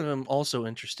kind of am also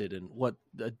interested in what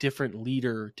a different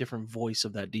leader, different voice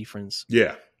of that defense.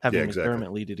 Having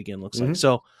McDermott lead it again looks like.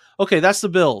 So, okay, that's the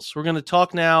Bills. We're going to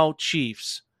talk now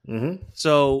Chiefs. Mm-hmm.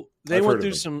 So they went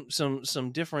through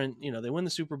some different, they win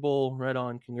the Super Bowl, right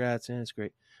on. Congrats. And it's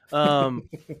great.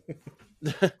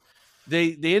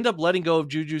 They end up letting go of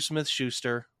Juju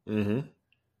Smith-Schuster. Mm-hmm.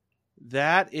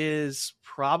 That is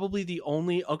probably the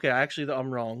only. Okay, actually,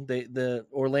 I'm wrong. The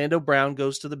Orlando Brown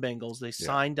goes to the Bengals. They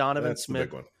signed Donovan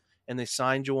Smith, and they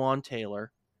signed Jawan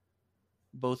Taylor.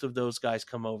 Both of those guys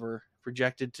come over,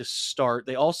 projected to start.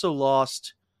 They also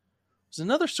lost. There's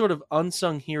another sort of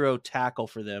unsung hero tackle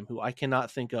for them, who I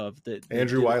cannot think of.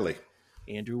 Andrew Wiley.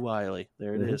 Andrew Wiley.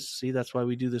 There it is. See, that's why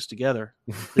we do this together.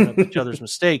 Clean up each other's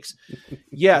mistakes.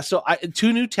 Yeah. So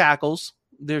 2 new tackles.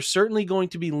 They're certainly going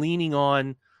to be leaning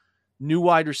on new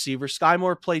wide receiver. Sky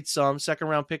Moore played some, second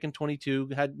round pick in 22,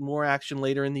 had more action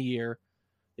later in the year.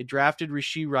 They drafted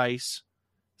Rashee Rice,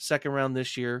 second round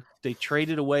this year. They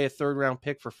traded away a third round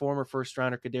pick for former first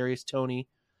rounder Kadarius Toney,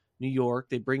 New York.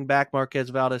 They bring back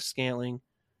Marquez Valdes-Scantling.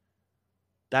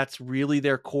 That's really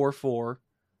their core 4.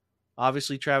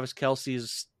 Obviously, Travis Kelce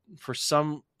is, for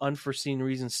some unforeseen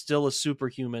reason, still a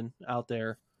superhuman out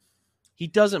there. He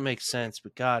doesn't make sense,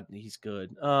 but God, he's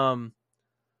good.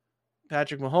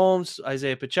 Patrick Mahomes,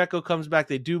 Isaiah Pacheco comes back.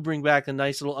 They do bring back a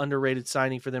nice little underrated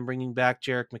signing for them, bringing back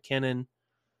Jerick McKinnon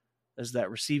as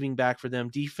that receiving back for them.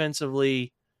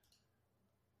 Defensively,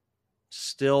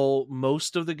 still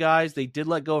most of the guys. They did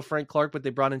let go of Frank Clark, but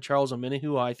they brought in Charles Omenihu,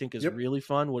 who I think is really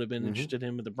fun. Would have been interested in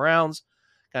him with the Browns,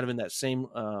 kind of in that same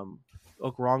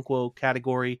Okoronkwo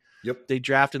category. Yep. They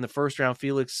draft in the first round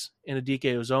Felix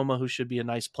Anudike-Uzomah, who should be a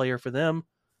nice player for them.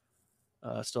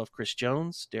 Still have Chris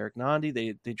Jones, Derek Nandi.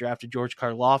 They drafted George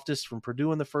Karlaftis from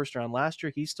Purdue in the first round last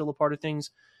year. He's still a part of things.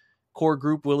 Core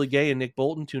group, Willie Gay and Nick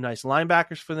Bolton, 2 nice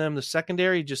linebackers for them. The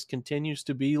secondary just continues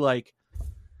to be like,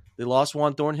 they lost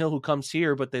Juan Thornhill, who comes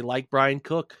here, but they like Brian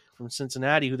Cook from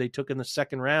Cincinnati, who they took in the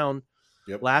second round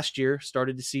last year.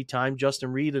 Started to see time.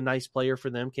 Justin Reed, a nice player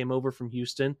for them, came over from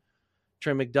Houston.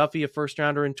 Trent McDuffie, a first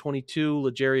rounder in 22.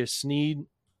 L'Jarius Sneed,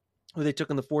 who they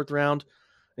took in the 4th round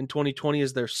in 2020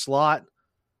 as their slot.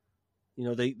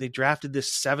 They drafted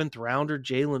this 7th rounder,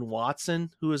 Jalen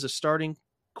Watson, who is a starting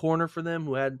corner for them,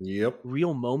 who had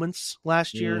real moments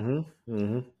last year. Mm-hmm.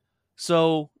 Mm-hmm.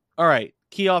 So, all right,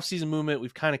 key offseason movement,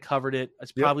 we've kind of covered it.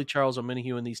 It's probably Charles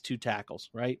Omenihu and these 2 tackles,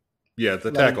 right? Yeah,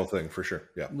 the tackle thing for sure.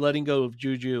 Yeah, letting go of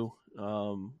Juju,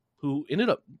 who ended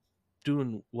up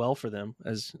doing well for them,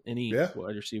 as any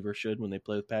wide receiver should when they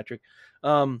play with Patrick.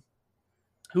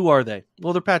 Who are they?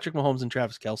 Well, they're Patrick Mahomes and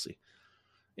Travis Kelce.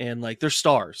 And they're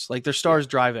stars. Their stars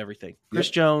drive everything.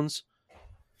 Chris Jones,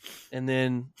 and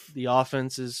then the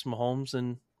offense is Mahomes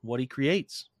and what he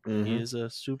creates. Mm-hmm. He is a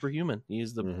superhuman. He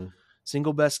is the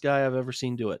single best guy I've ever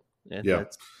seen do it. And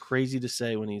that's crazy to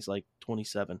say when he's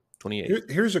 27, 28.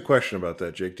 Here's a question about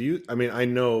that, Jake. I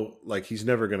know he's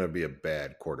never going to be a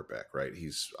bad quarterback, right?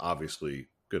 He's obviously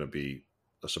going to be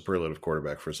a superlative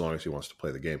quarterback for as long as he wants to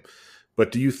play the game.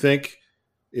 But do you think,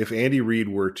 if Andy Reid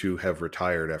were to have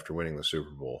retired after winning the Super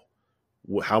Bowl,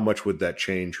 how much would that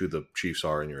change who the Chiefs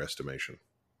are in your estimation?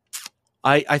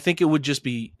 I think it would just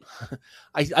be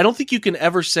I don't think you can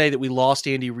ever say that we lost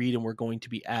Andy Reid and we're going to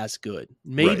be as good.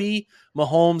 Maybe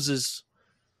Mahomes is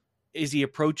as he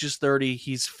approaches 30,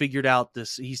 he's figured out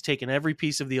this. He's taken every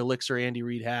piece of the elixir Andy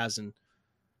Reid has, and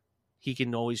he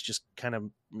can always just kind of,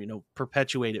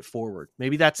 perpetuate it forward.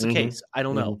 Maybe that's the case. I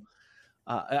don't know.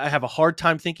 I have a hard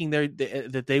time thinking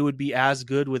that they would be as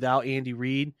good without Andy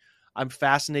Reid. I'm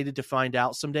fascinated to find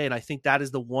out someday, and I think that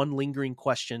is the one lingering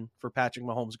question for Patrick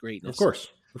Mahomes' greatness. Of course.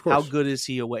 How good is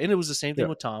he away? And it was the same thing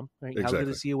with Tom, right? Exactly. How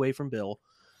good is he away from Bill?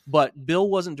 But Bill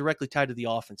wasn't directly tied to the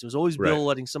offense. It was always Bill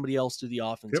letting somebody else do the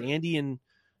offense. Yep. Andy and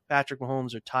Patrick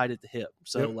Mahomes are tied at the hip.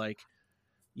 So,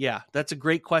 that's a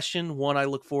great question. One I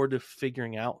look forward to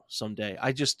figuring out someday.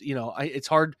 I just, it's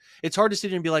hard to sit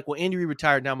here and be like, well, Andy Reid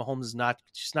retired. Now Mahomes is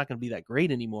just not going to be that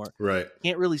great anymore. Right.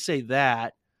 Can't really say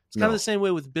that. It's kind of the same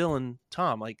way with Bill and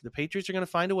Tom. Like, the Patriots are going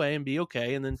to find a way and be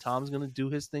okay, and then Tom's going to do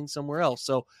his thing somewhere else.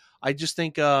 So I just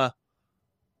think,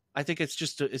 it's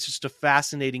just a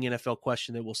fascinating NFL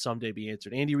question that will someday be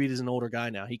answered. Andy Reid is an older guy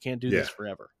now; he can't do this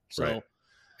forever. So,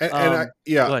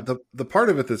 the part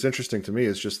of it that's interesting to me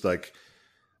is just like,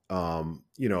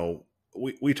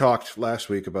 we talked last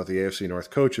week about the AFC North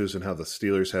coaches and how the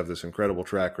Steelers have this incredible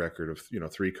track record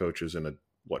of 3 coaches in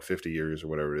 50 years or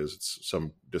whatever it is. It's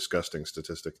some disgusting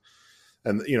statistic.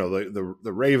 And the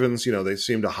Ravens, they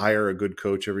seem to hire a good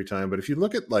coach every time. But if you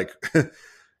look at like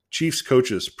Chiefs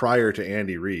coaches prior to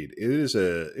Andy Reid, it's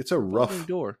a rough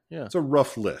door. Yeah, it's a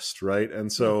rough list, right?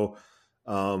 And so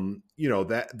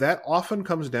that often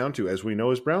comes down to, as we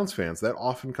know as Browns fans, that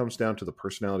often comes down to the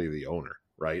personality of the owner,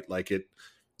 right? Like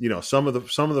some of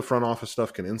the front office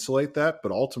stuff can insulate that,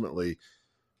 but ultimately,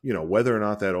 whether or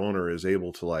not that owner is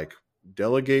able to like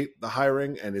delegate the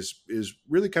hiring and is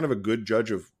really kind of a good judge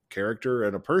of character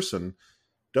and a person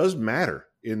does matter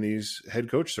in these head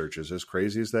coach searches, as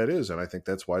crazy as that is. And I think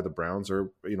that's why the Browns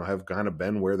are, have kind of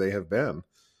been where they have been.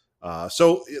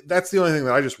 So that's the only thing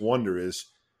that I just wonder is,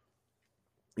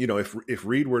 if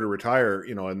Reid were to retire,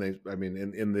 and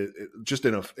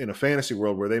in a fantasy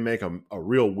world where they make a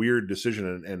real weird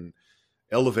decision and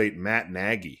elevate Matt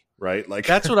Nagy, right? Like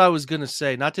that's what I was going to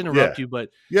say, not to interrupt you, but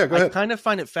go ahead. I kind of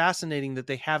find it fascinating that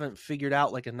they haven't figured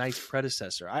out like a nice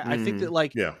predecessor. I think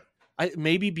that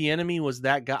maybe Bieniemy was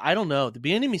that guy. I don't know. The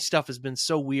Bieniemy stuff has been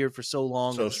so weird for so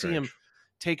long. So see him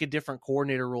take a different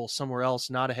coordinator role somewhere else,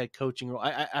 not a head coaching role.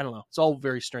 I don't know. It's all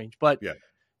very strange, but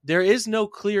there is no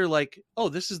clear like, oh,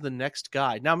 this is the next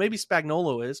guy. Now maybe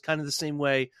Spagnuolo is kind of the same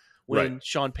way when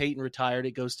Sean Payton retired,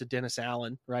 it goes to Dennis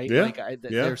Allen, right? Yeah. Like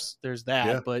there's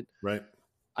that, but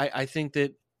I think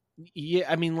that,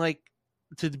 I mean, like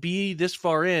to be this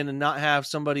far in and not have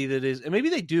somebody that is, and maybe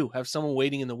they do have someone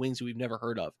waiting in the wings who we've never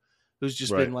heard of, who's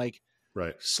just been like,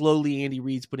 slowly Andy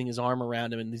Reid's putting his arm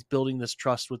around him and he's building this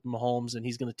trust with Mahomes and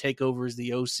he's going to take over as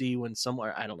the OC when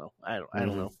somewhere, I don't know. I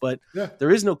don't know, but there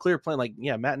is no clear plan. Like,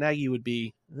 Matt Nagy would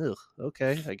be,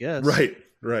 okay, I guess.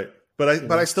 Right.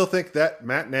 But I still think that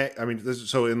Matt Nagy, I mean,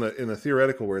 so in the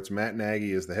theoretical where it's Matt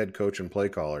Nagy is the head coach and play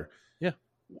caller,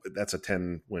 that's a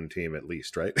 10-win team at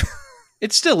least, right?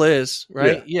 It still is,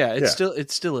 right? It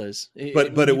still is.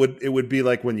 But it would be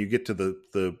like when you get to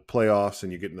the playoffs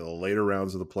and you get into the later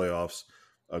rounds of the playoffs,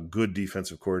 a good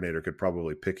defensive coordinator could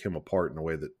probably pick him apart in a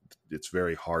way that it's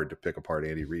very hard to pick apart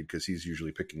Andy Reid because he's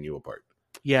usually picking you apart.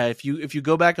 Yeah, if you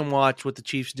go back and watch what the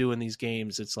Chiefs do in these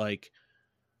games, it's like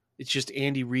it's just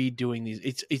Andy Reid doing these.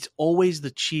 It's always the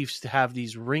Chiefs to have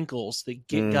these wrinkles that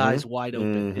get guys wide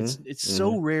open. It's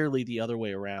so rarely the other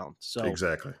way around. So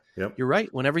exactly. Yep. You're right.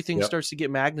 When everything starts to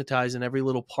get magnetized and every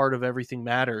little part of everything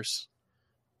matters,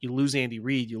 you lose Andy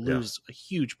Reid, you lose a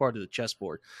huge part of the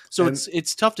chessboard. So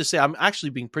it's tough to say. I'm actually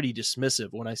being pretty dismissive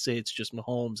when I say it's just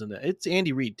Mahomes and it's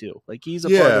Andy Reid too. Like he's a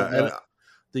part of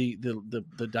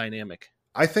the dynamic.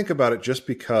 I think about it just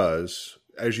because,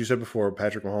 as you said before,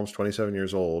 Patrick Mahomes, 27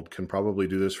 years old, can probably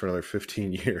do this for another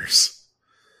 15 years.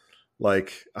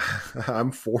 Like,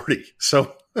 I'm 40.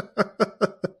 So,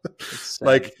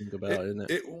 like, think about, isn't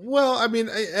it? Well, I mean,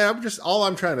 all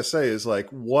I'm trying to say is, like,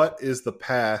 what is the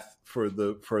path for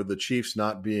the Chiefs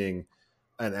not being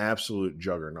an absolute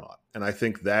juggernaut? And I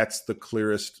think that's the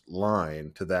clearest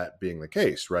line to that being the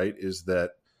case, right? Is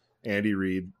that Andy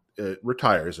Reid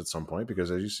retires at some point because,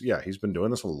 he's been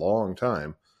doing this a long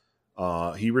time.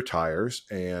 He retires,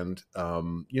 and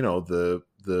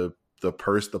the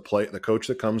coach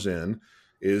that comes in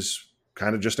is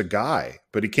kind of just a guy,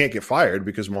 but he can't get fired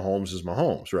because Mahomes is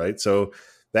Mahomes, right? So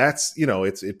that's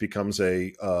it becomes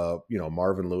a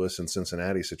Marvin Lewis in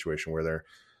Cincinnati situation where they're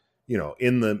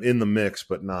in the mix,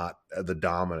 but not the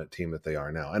dominant team that they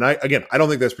are now. And I don't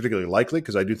think that's particularly likely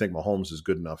because I do think Mahomes is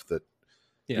good enough that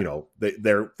you know,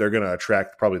 they're going to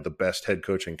attract probably the best head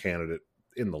coaching candidate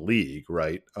in the league,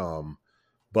 right?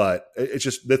 But it's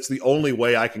just, that's the only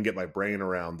way I can get my brain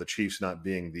around the Chiefs not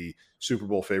being the Super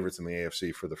Bowl favorites in the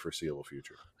AFC for the foreseeable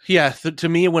future. Yeah, to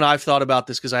me, when I've thought about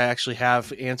this, because I actually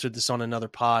have answered this on another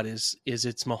pod, is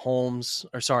it's Mahomes,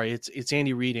 or sorry, it's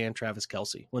Andy Reid and Travis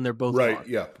Kelce when they're both right. gone.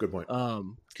 Yeah, good point.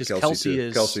 Because Kelce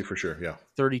is Kelce for sure. Yeah,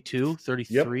 32,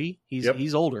 33. Yep.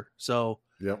 He's older. So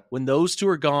yep. when those two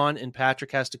are gone and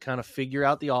Patrick has to kind of figure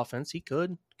out the offense, he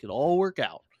could all work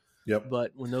out. Yep.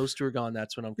 But when those two are gone,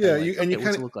 that's when I'm you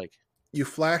what's it look like? You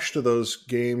flash to those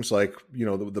games like, you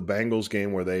know, the Bengals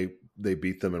game where they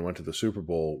beat them and went to the Super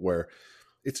Bowl, where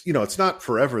it's, you know, it's not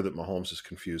forever that Mahomes is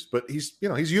confused, but he's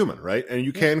human, right? And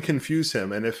you can confuse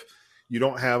him. And if you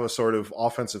don't have a sort of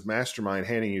offensive mastermind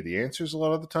handing you the answers a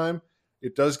lot of the time,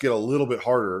 it does get a little bit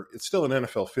harder. It's still an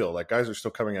NFL field. Like, guys are still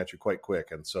coming at you quite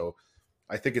quick. And so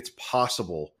I think it's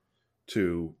possible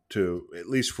to at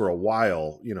least for a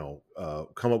while, you know,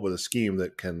 come up with a scheme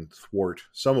that can thwart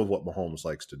some of what Mahomes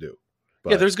likes to do.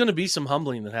 But, there's going to be some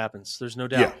humbling that happens. There's no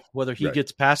doubt. Yeah, whether he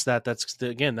gets past that,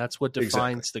 that's what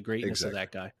defines the greatness of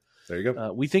that guy. There you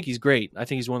go. We think he's great. I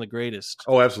think he's one of the greatest.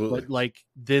 Oh, absolutely. But like,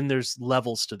 then there's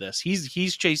levels to this.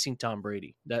 He's chasing Tom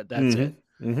Brady. That's it.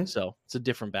 Mm-hmm. So it's a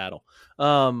different battle.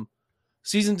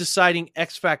 Season deciding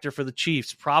X factor for the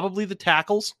Chiefs, probably the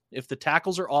tackles. If the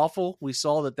tackles are awful, we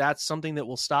saw that's something that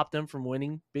will stop them from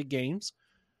winning big games.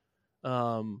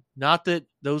 Not that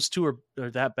those two are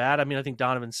that bad. I mean, I think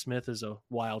Donovan Smith is a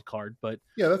wild card, but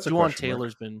that's Juwan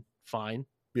Taylor's been fine.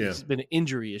 Yeah. He's been an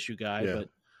injury issue guy, but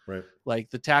right.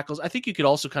 Like the tackles, I think you could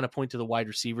also kind of point to the wide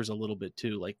receivers a little bit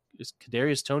too. Like, is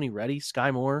Kadarius Toney ready? Sky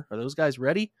Moore, are those guys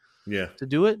ready? Yeah. To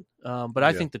do it. But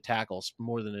I think the tackles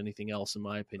more than anything else, in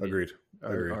my opinion. Agreed.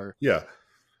 Are, yeah.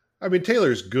 I mean,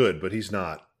 Taylor's good, but he's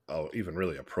not even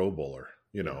really a Pro Bowler,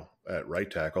 you know, at right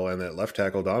tackle. And at left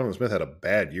tackle, Donovan Smith had a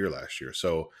bad year last year.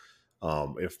 So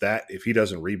if he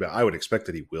doesn't rebound, I would expect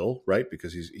that he will, right?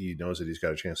 Because he knows that he's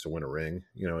got a chance to win a ring,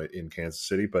 you know, in Kansas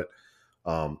City. But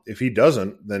if he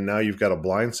doesn't, then now you've got a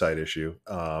blindside issue.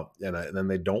 And then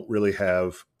they don't really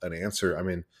have an answer. I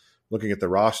mean, looking at the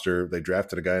roster, they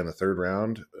drafted a guy in the third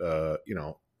round. You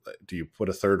know, do you put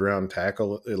a third round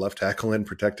left tackle in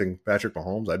protecting Patrick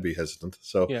Mahomes? I'd be hesitant.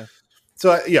 So yeah,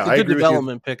 I agree. Good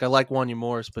development pick. I like Wanya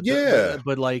Morris, but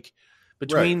but like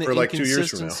between the like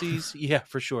inconsistencies, 2 years from now.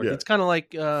 For sure. Yeah. It's kind of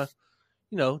like you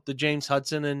know, the James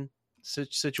Hudson and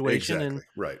situation and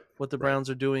what the Browns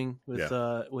are doing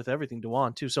with everything.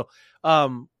 DeJuan too. So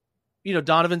you know,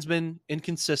 Donovan's been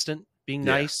inconsistent, being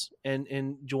nice, and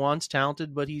Juwan's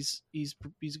talented, but he's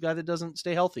a guy that doesn't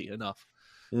stay healthy enough.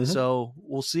 Mm-hmm. So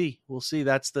we'll see.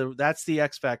 That's the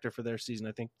X factor for their season.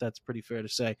 I think that's pretty fair to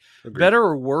say. Agreed. Better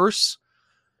or worse?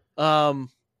 I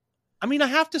mean, I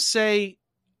have to say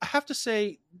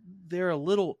they're a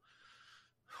little.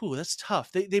 Ooh, that's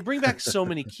tough. They bring back so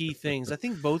many key things. I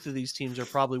think both of these teams are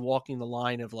probably walking the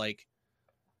line of like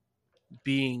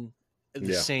being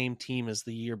the same team as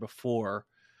the year before.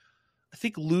 I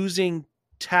think losing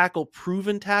a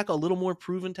little more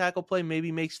proven tackle play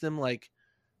maybe makes them like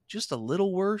just a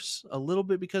little worse, a little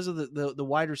bit because of the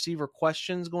wide receiver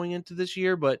questions going into this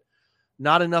year, but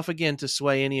not enough again to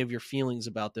sway any of your feelings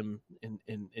about them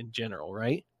in general,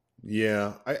 right?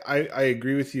 Yeah, I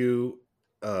agree with you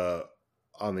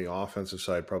on the offensive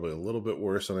side, probably a little bit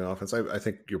worse on the offense. I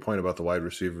think your point about the wide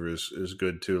receiver is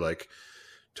good too. Like,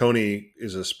 Toney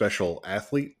is a special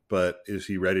athlete, but is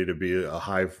he ready to be a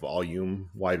high volume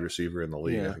wide receiver in the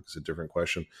league? I think it's a different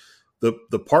question.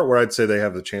 The part where I'd say they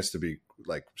have the chance to be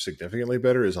like significantly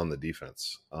better is on the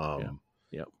defense.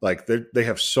 Like they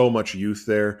have so much youth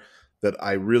there that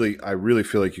I really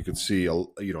feel like you could see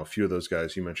a few of those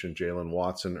guys. You mentioned Jalen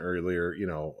Watson earlier. You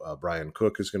know, Brian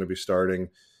Cook is going to be starting.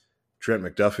 Trent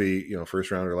McDuffie, you know, first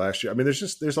rounder last year. I mean,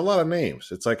 there's a lot of names.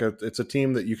 It's like it's a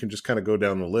team that you can just kind of go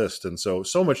down the list. And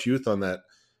so much youth on that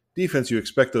defense, you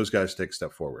expect those guys to take a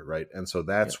step forward. Right. And so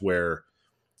that's where,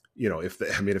 you know, if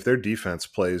their defense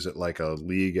plays at like a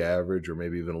league average or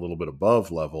maybe even a little bit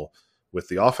above level with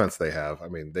the offense they have, I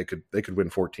mean, they could win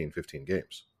 14, 15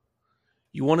 games.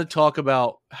 You want to talk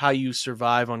about how you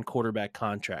survive on quarterback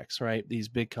contracts, right? These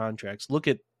big contracts. Look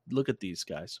at these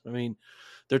guys. I mean,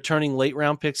 they're turning late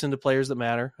round picks into players that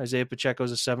matter. Isaiah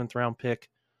Pacheco's a 7th round pick.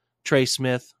 Trey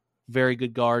Smith, very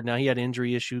good guard. Now he had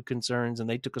injury issue concerns, and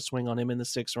they took a swing on him in the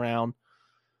 6th round.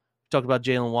 Talk about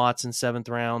Jalen Watson, 7th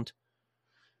round.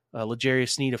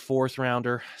 L'Jarius Sneed, a 4th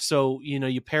rounder. So, you know,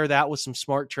 you pair that with some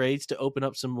smart trades to open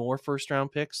up some more 1st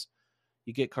round picks.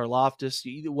 You get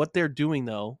Karlaftis. What they're doing,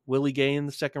 though, Willie Gay in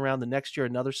the 2nd round. The next year,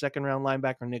 another 2nd round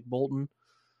linebacker, Nick Bolton.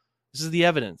 This is the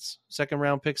evidence. Second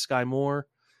round pick Sky Moore,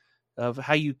 of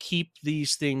how you keep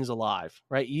these things alive,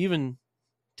 right? You even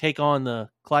take on the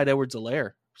Clyde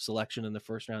Edwards-Helaire selection in the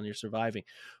first round, you're surviving.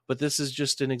 But this is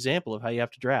just an example of how you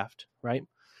have to draft, right?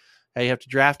 How you have to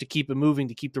draft to keep it moving,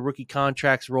 to keep the rookie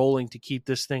contracts rolling, to keep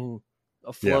this thing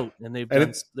afloat. Yeah. And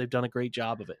they've done a great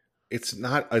job of it.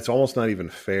 It's almost not even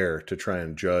fair to try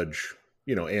and judge,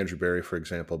 Andrew Berry, for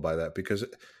example, by that, because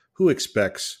who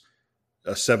expects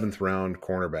a 7th round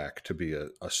cornerback to be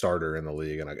a starter in the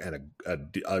league and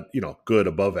a good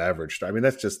above average? I mean,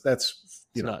 that's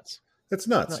nuts. It's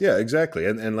nuts. Yeah, exactly.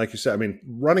 And like you said, I mean,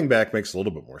 running back makes a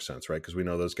little bit more sense, right? Because we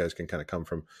know those guys can kind of come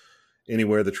from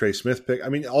anywhere. The Trey Smith pick. I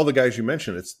mean, all the guys you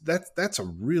mentioned, that's a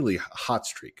really hot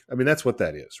streak. I mean, that's what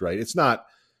that is, right? It's not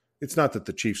that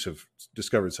the Chiefs have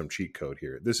discovered some cheat code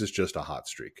here. This is just a hot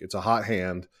streak. It's a hot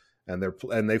hand, and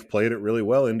they've played it really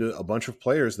well into a bunch of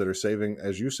players that are saving,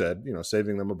 as you said,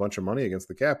 saving them a bunch of money against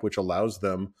the cap, which allows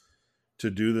them to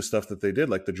do the stuff that they did,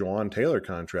 like the Jawan Taylor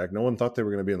contract. No one thought they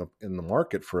were going to be in the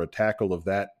market for a tackle of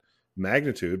that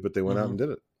magnitude, but they went out and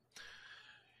did it.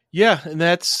 Yeah, and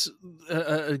that's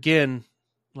again,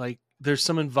 like there's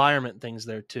some environment things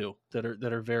there too that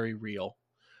are very real,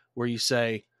 where you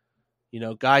say,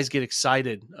 guys get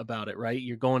excited about it, right?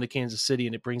 You're going to Kansas City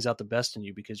and it brings out the best in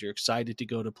you because you're excited to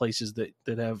go to places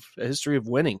that have a history of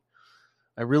winning.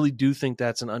 I really do think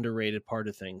that's an underrated part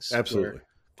of things. Absolutely.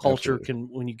 Culture can,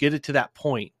 when you get it to that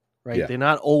point, right? Yeah. They've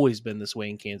not always been this way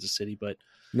in Kansas City, but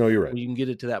no, you're right. When you can get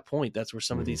it to that point, that's where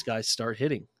some of these guys start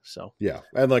hitting. So yeah,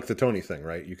 and like the Tony thing,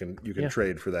 right? You can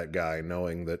trade for that guy,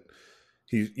 knowing that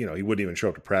he wouldn't even show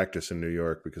up to practice in New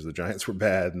York because the Giants were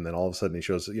bad, and then all of a sudden he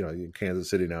shows, in Kansas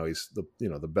City now he's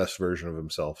the best version of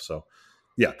himself. So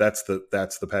yeah, that's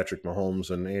the Patrick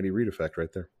Mahomes and Andy Reid effect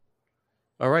right there.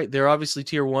 All right, they're obviously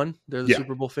tier 1. They're the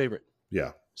Super Bowl favorite.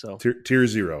 Yeah. So tier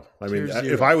 0. I mean,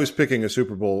 if I was picking a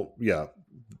Super Bowl,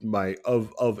 my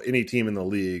of any team in the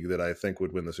league that I think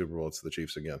would win the Super Bowl, it's the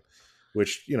Chiefs again.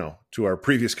 Which, to our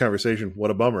previous conversation,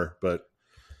 what a bummer. But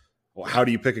how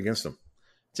do you pick against them?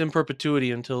 It's in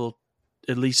perpetuity until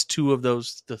at least 2 of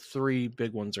those, the 3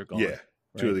 big ones are gone. Yeah,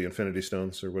 2 of the Infinity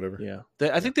Stones or whatever.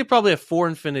 Yeah, I think they probably have 4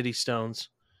 Infinity Stones,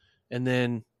 and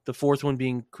then the 4th one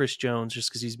being Chris Jones, just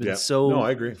because he's been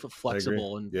I agree.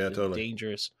 Flexible and totally.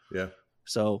 dangerous. Yeah.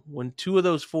 So when 2 of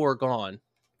those 4 are gone,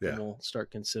 we'll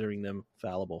start considering them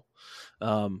fallible.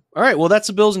 All right, well, that's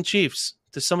the Bills and Chiefs.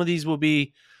 Some of these will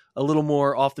be a little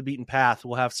more off the beaten path.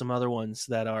 We'll have some other ones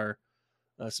that are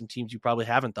some teams you probably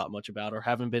haven't thought much about or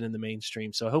haven't been in the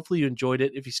mainstream. So hopefully you enjoyed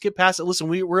it. If you skip past it, listen,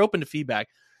 we're open to feedback.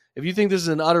 If you think this is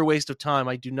an utter waste of time,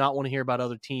 I do not want to hear about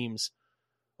other teams.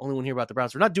 Only want to hear about the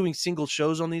Browns. We're not doing single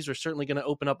shows on these. We're certainly going to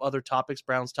open up other topics,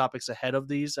 Browns topics, ahead of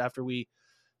these after we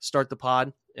start the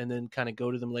pod and then kind of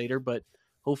go to them later. But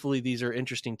hopefully these are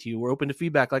interesting to you. We're open to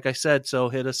feedback, like I said. So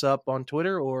hit us up on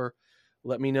Twitter or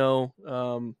let me know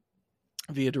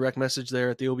via direct message there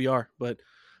at the OBR. But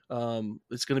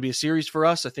it's going to be a series for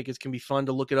us. I think it's going to be fun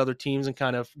to look at other teams and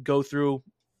kind of go through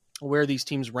where these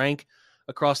teams rank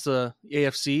across the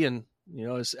AFC. And,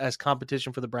 as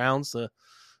competition for the Browns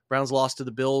lost to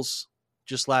the Bills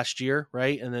just last year,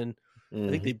 right? And then I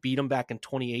think they beat them back in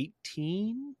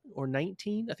 2018 or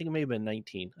 19. I think it may have been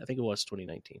 19. I think it was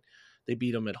 2019. They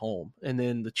beat them at home. And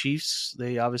then the Chiefs,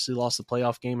 they obviously lost the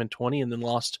playoff game in 20 and then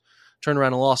turned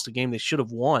around and lost a game they should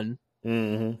have won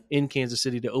in Kansas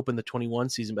City to open the 21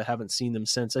 season, but haven't seen them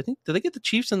since. I think, did they get the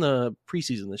Chiefs in the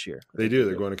preseason this year? They do.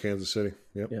 They're going to Kansas City.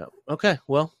 Yep. Yeah. Okay.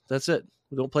 Well, that's it.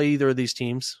 We don't play either of these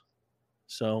teams.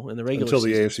 So in the regular until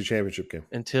the season, AFC Championship game.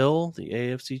 Until the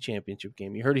AFC Championship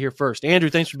game. You heard it here first. Andrew,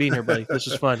 thanks for being here, buddy. This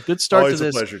was fun. Good start Always to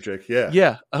this. Always a pleasure, Jake. Yeah.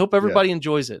 Yeah. I hope everybody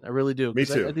enjoys it. I really do. Me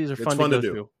too. These are fun to go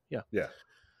through. Yeah. Yeah.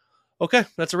 Okay.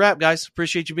 That's a wrap, guys.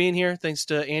 Appreciate you being here. Thanks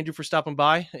to Andrew for stopping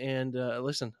by. And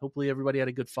listen, hopefully everybody had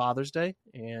a good Father's Day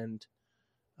and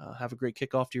have a great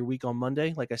kickoff to your week on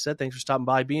Monday. Like I said, thanks for stopping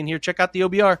by, being here. Check out the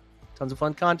OBR. Tons of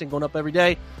fun content going up every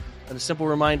day. And a simple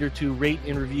reminder to rate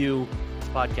and review the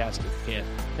podcast if you can.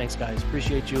 Thanks, guys.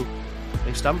 Appreciate you.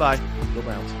 Thanks for stopping by. Go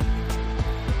Browns.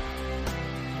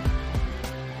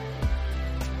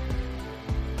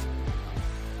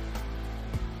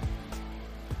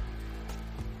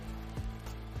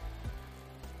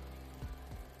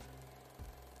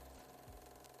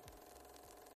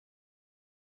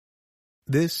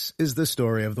 This is the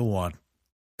story of the one.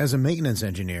 As a maintenance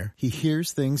engineer, he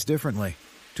hears things differently.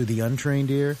 To the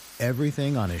untrained ear,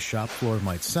 everything on his shop floor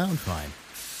might sound fine,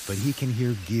 but he can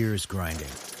hear gears grinding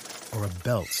or a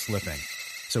belt slipping.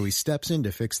 So he steps in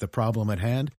to fix the problem at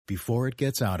hand before it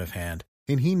gets out of hand.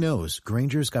 And he knows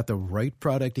Grainger's got the right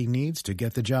product he needs to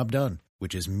get the job done,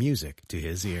 which is music to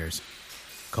his ears.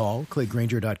 Call, click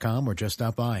Grainger.com, or just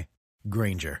stop by.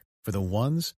 Grainger, for the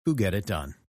ones who get it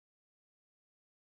done.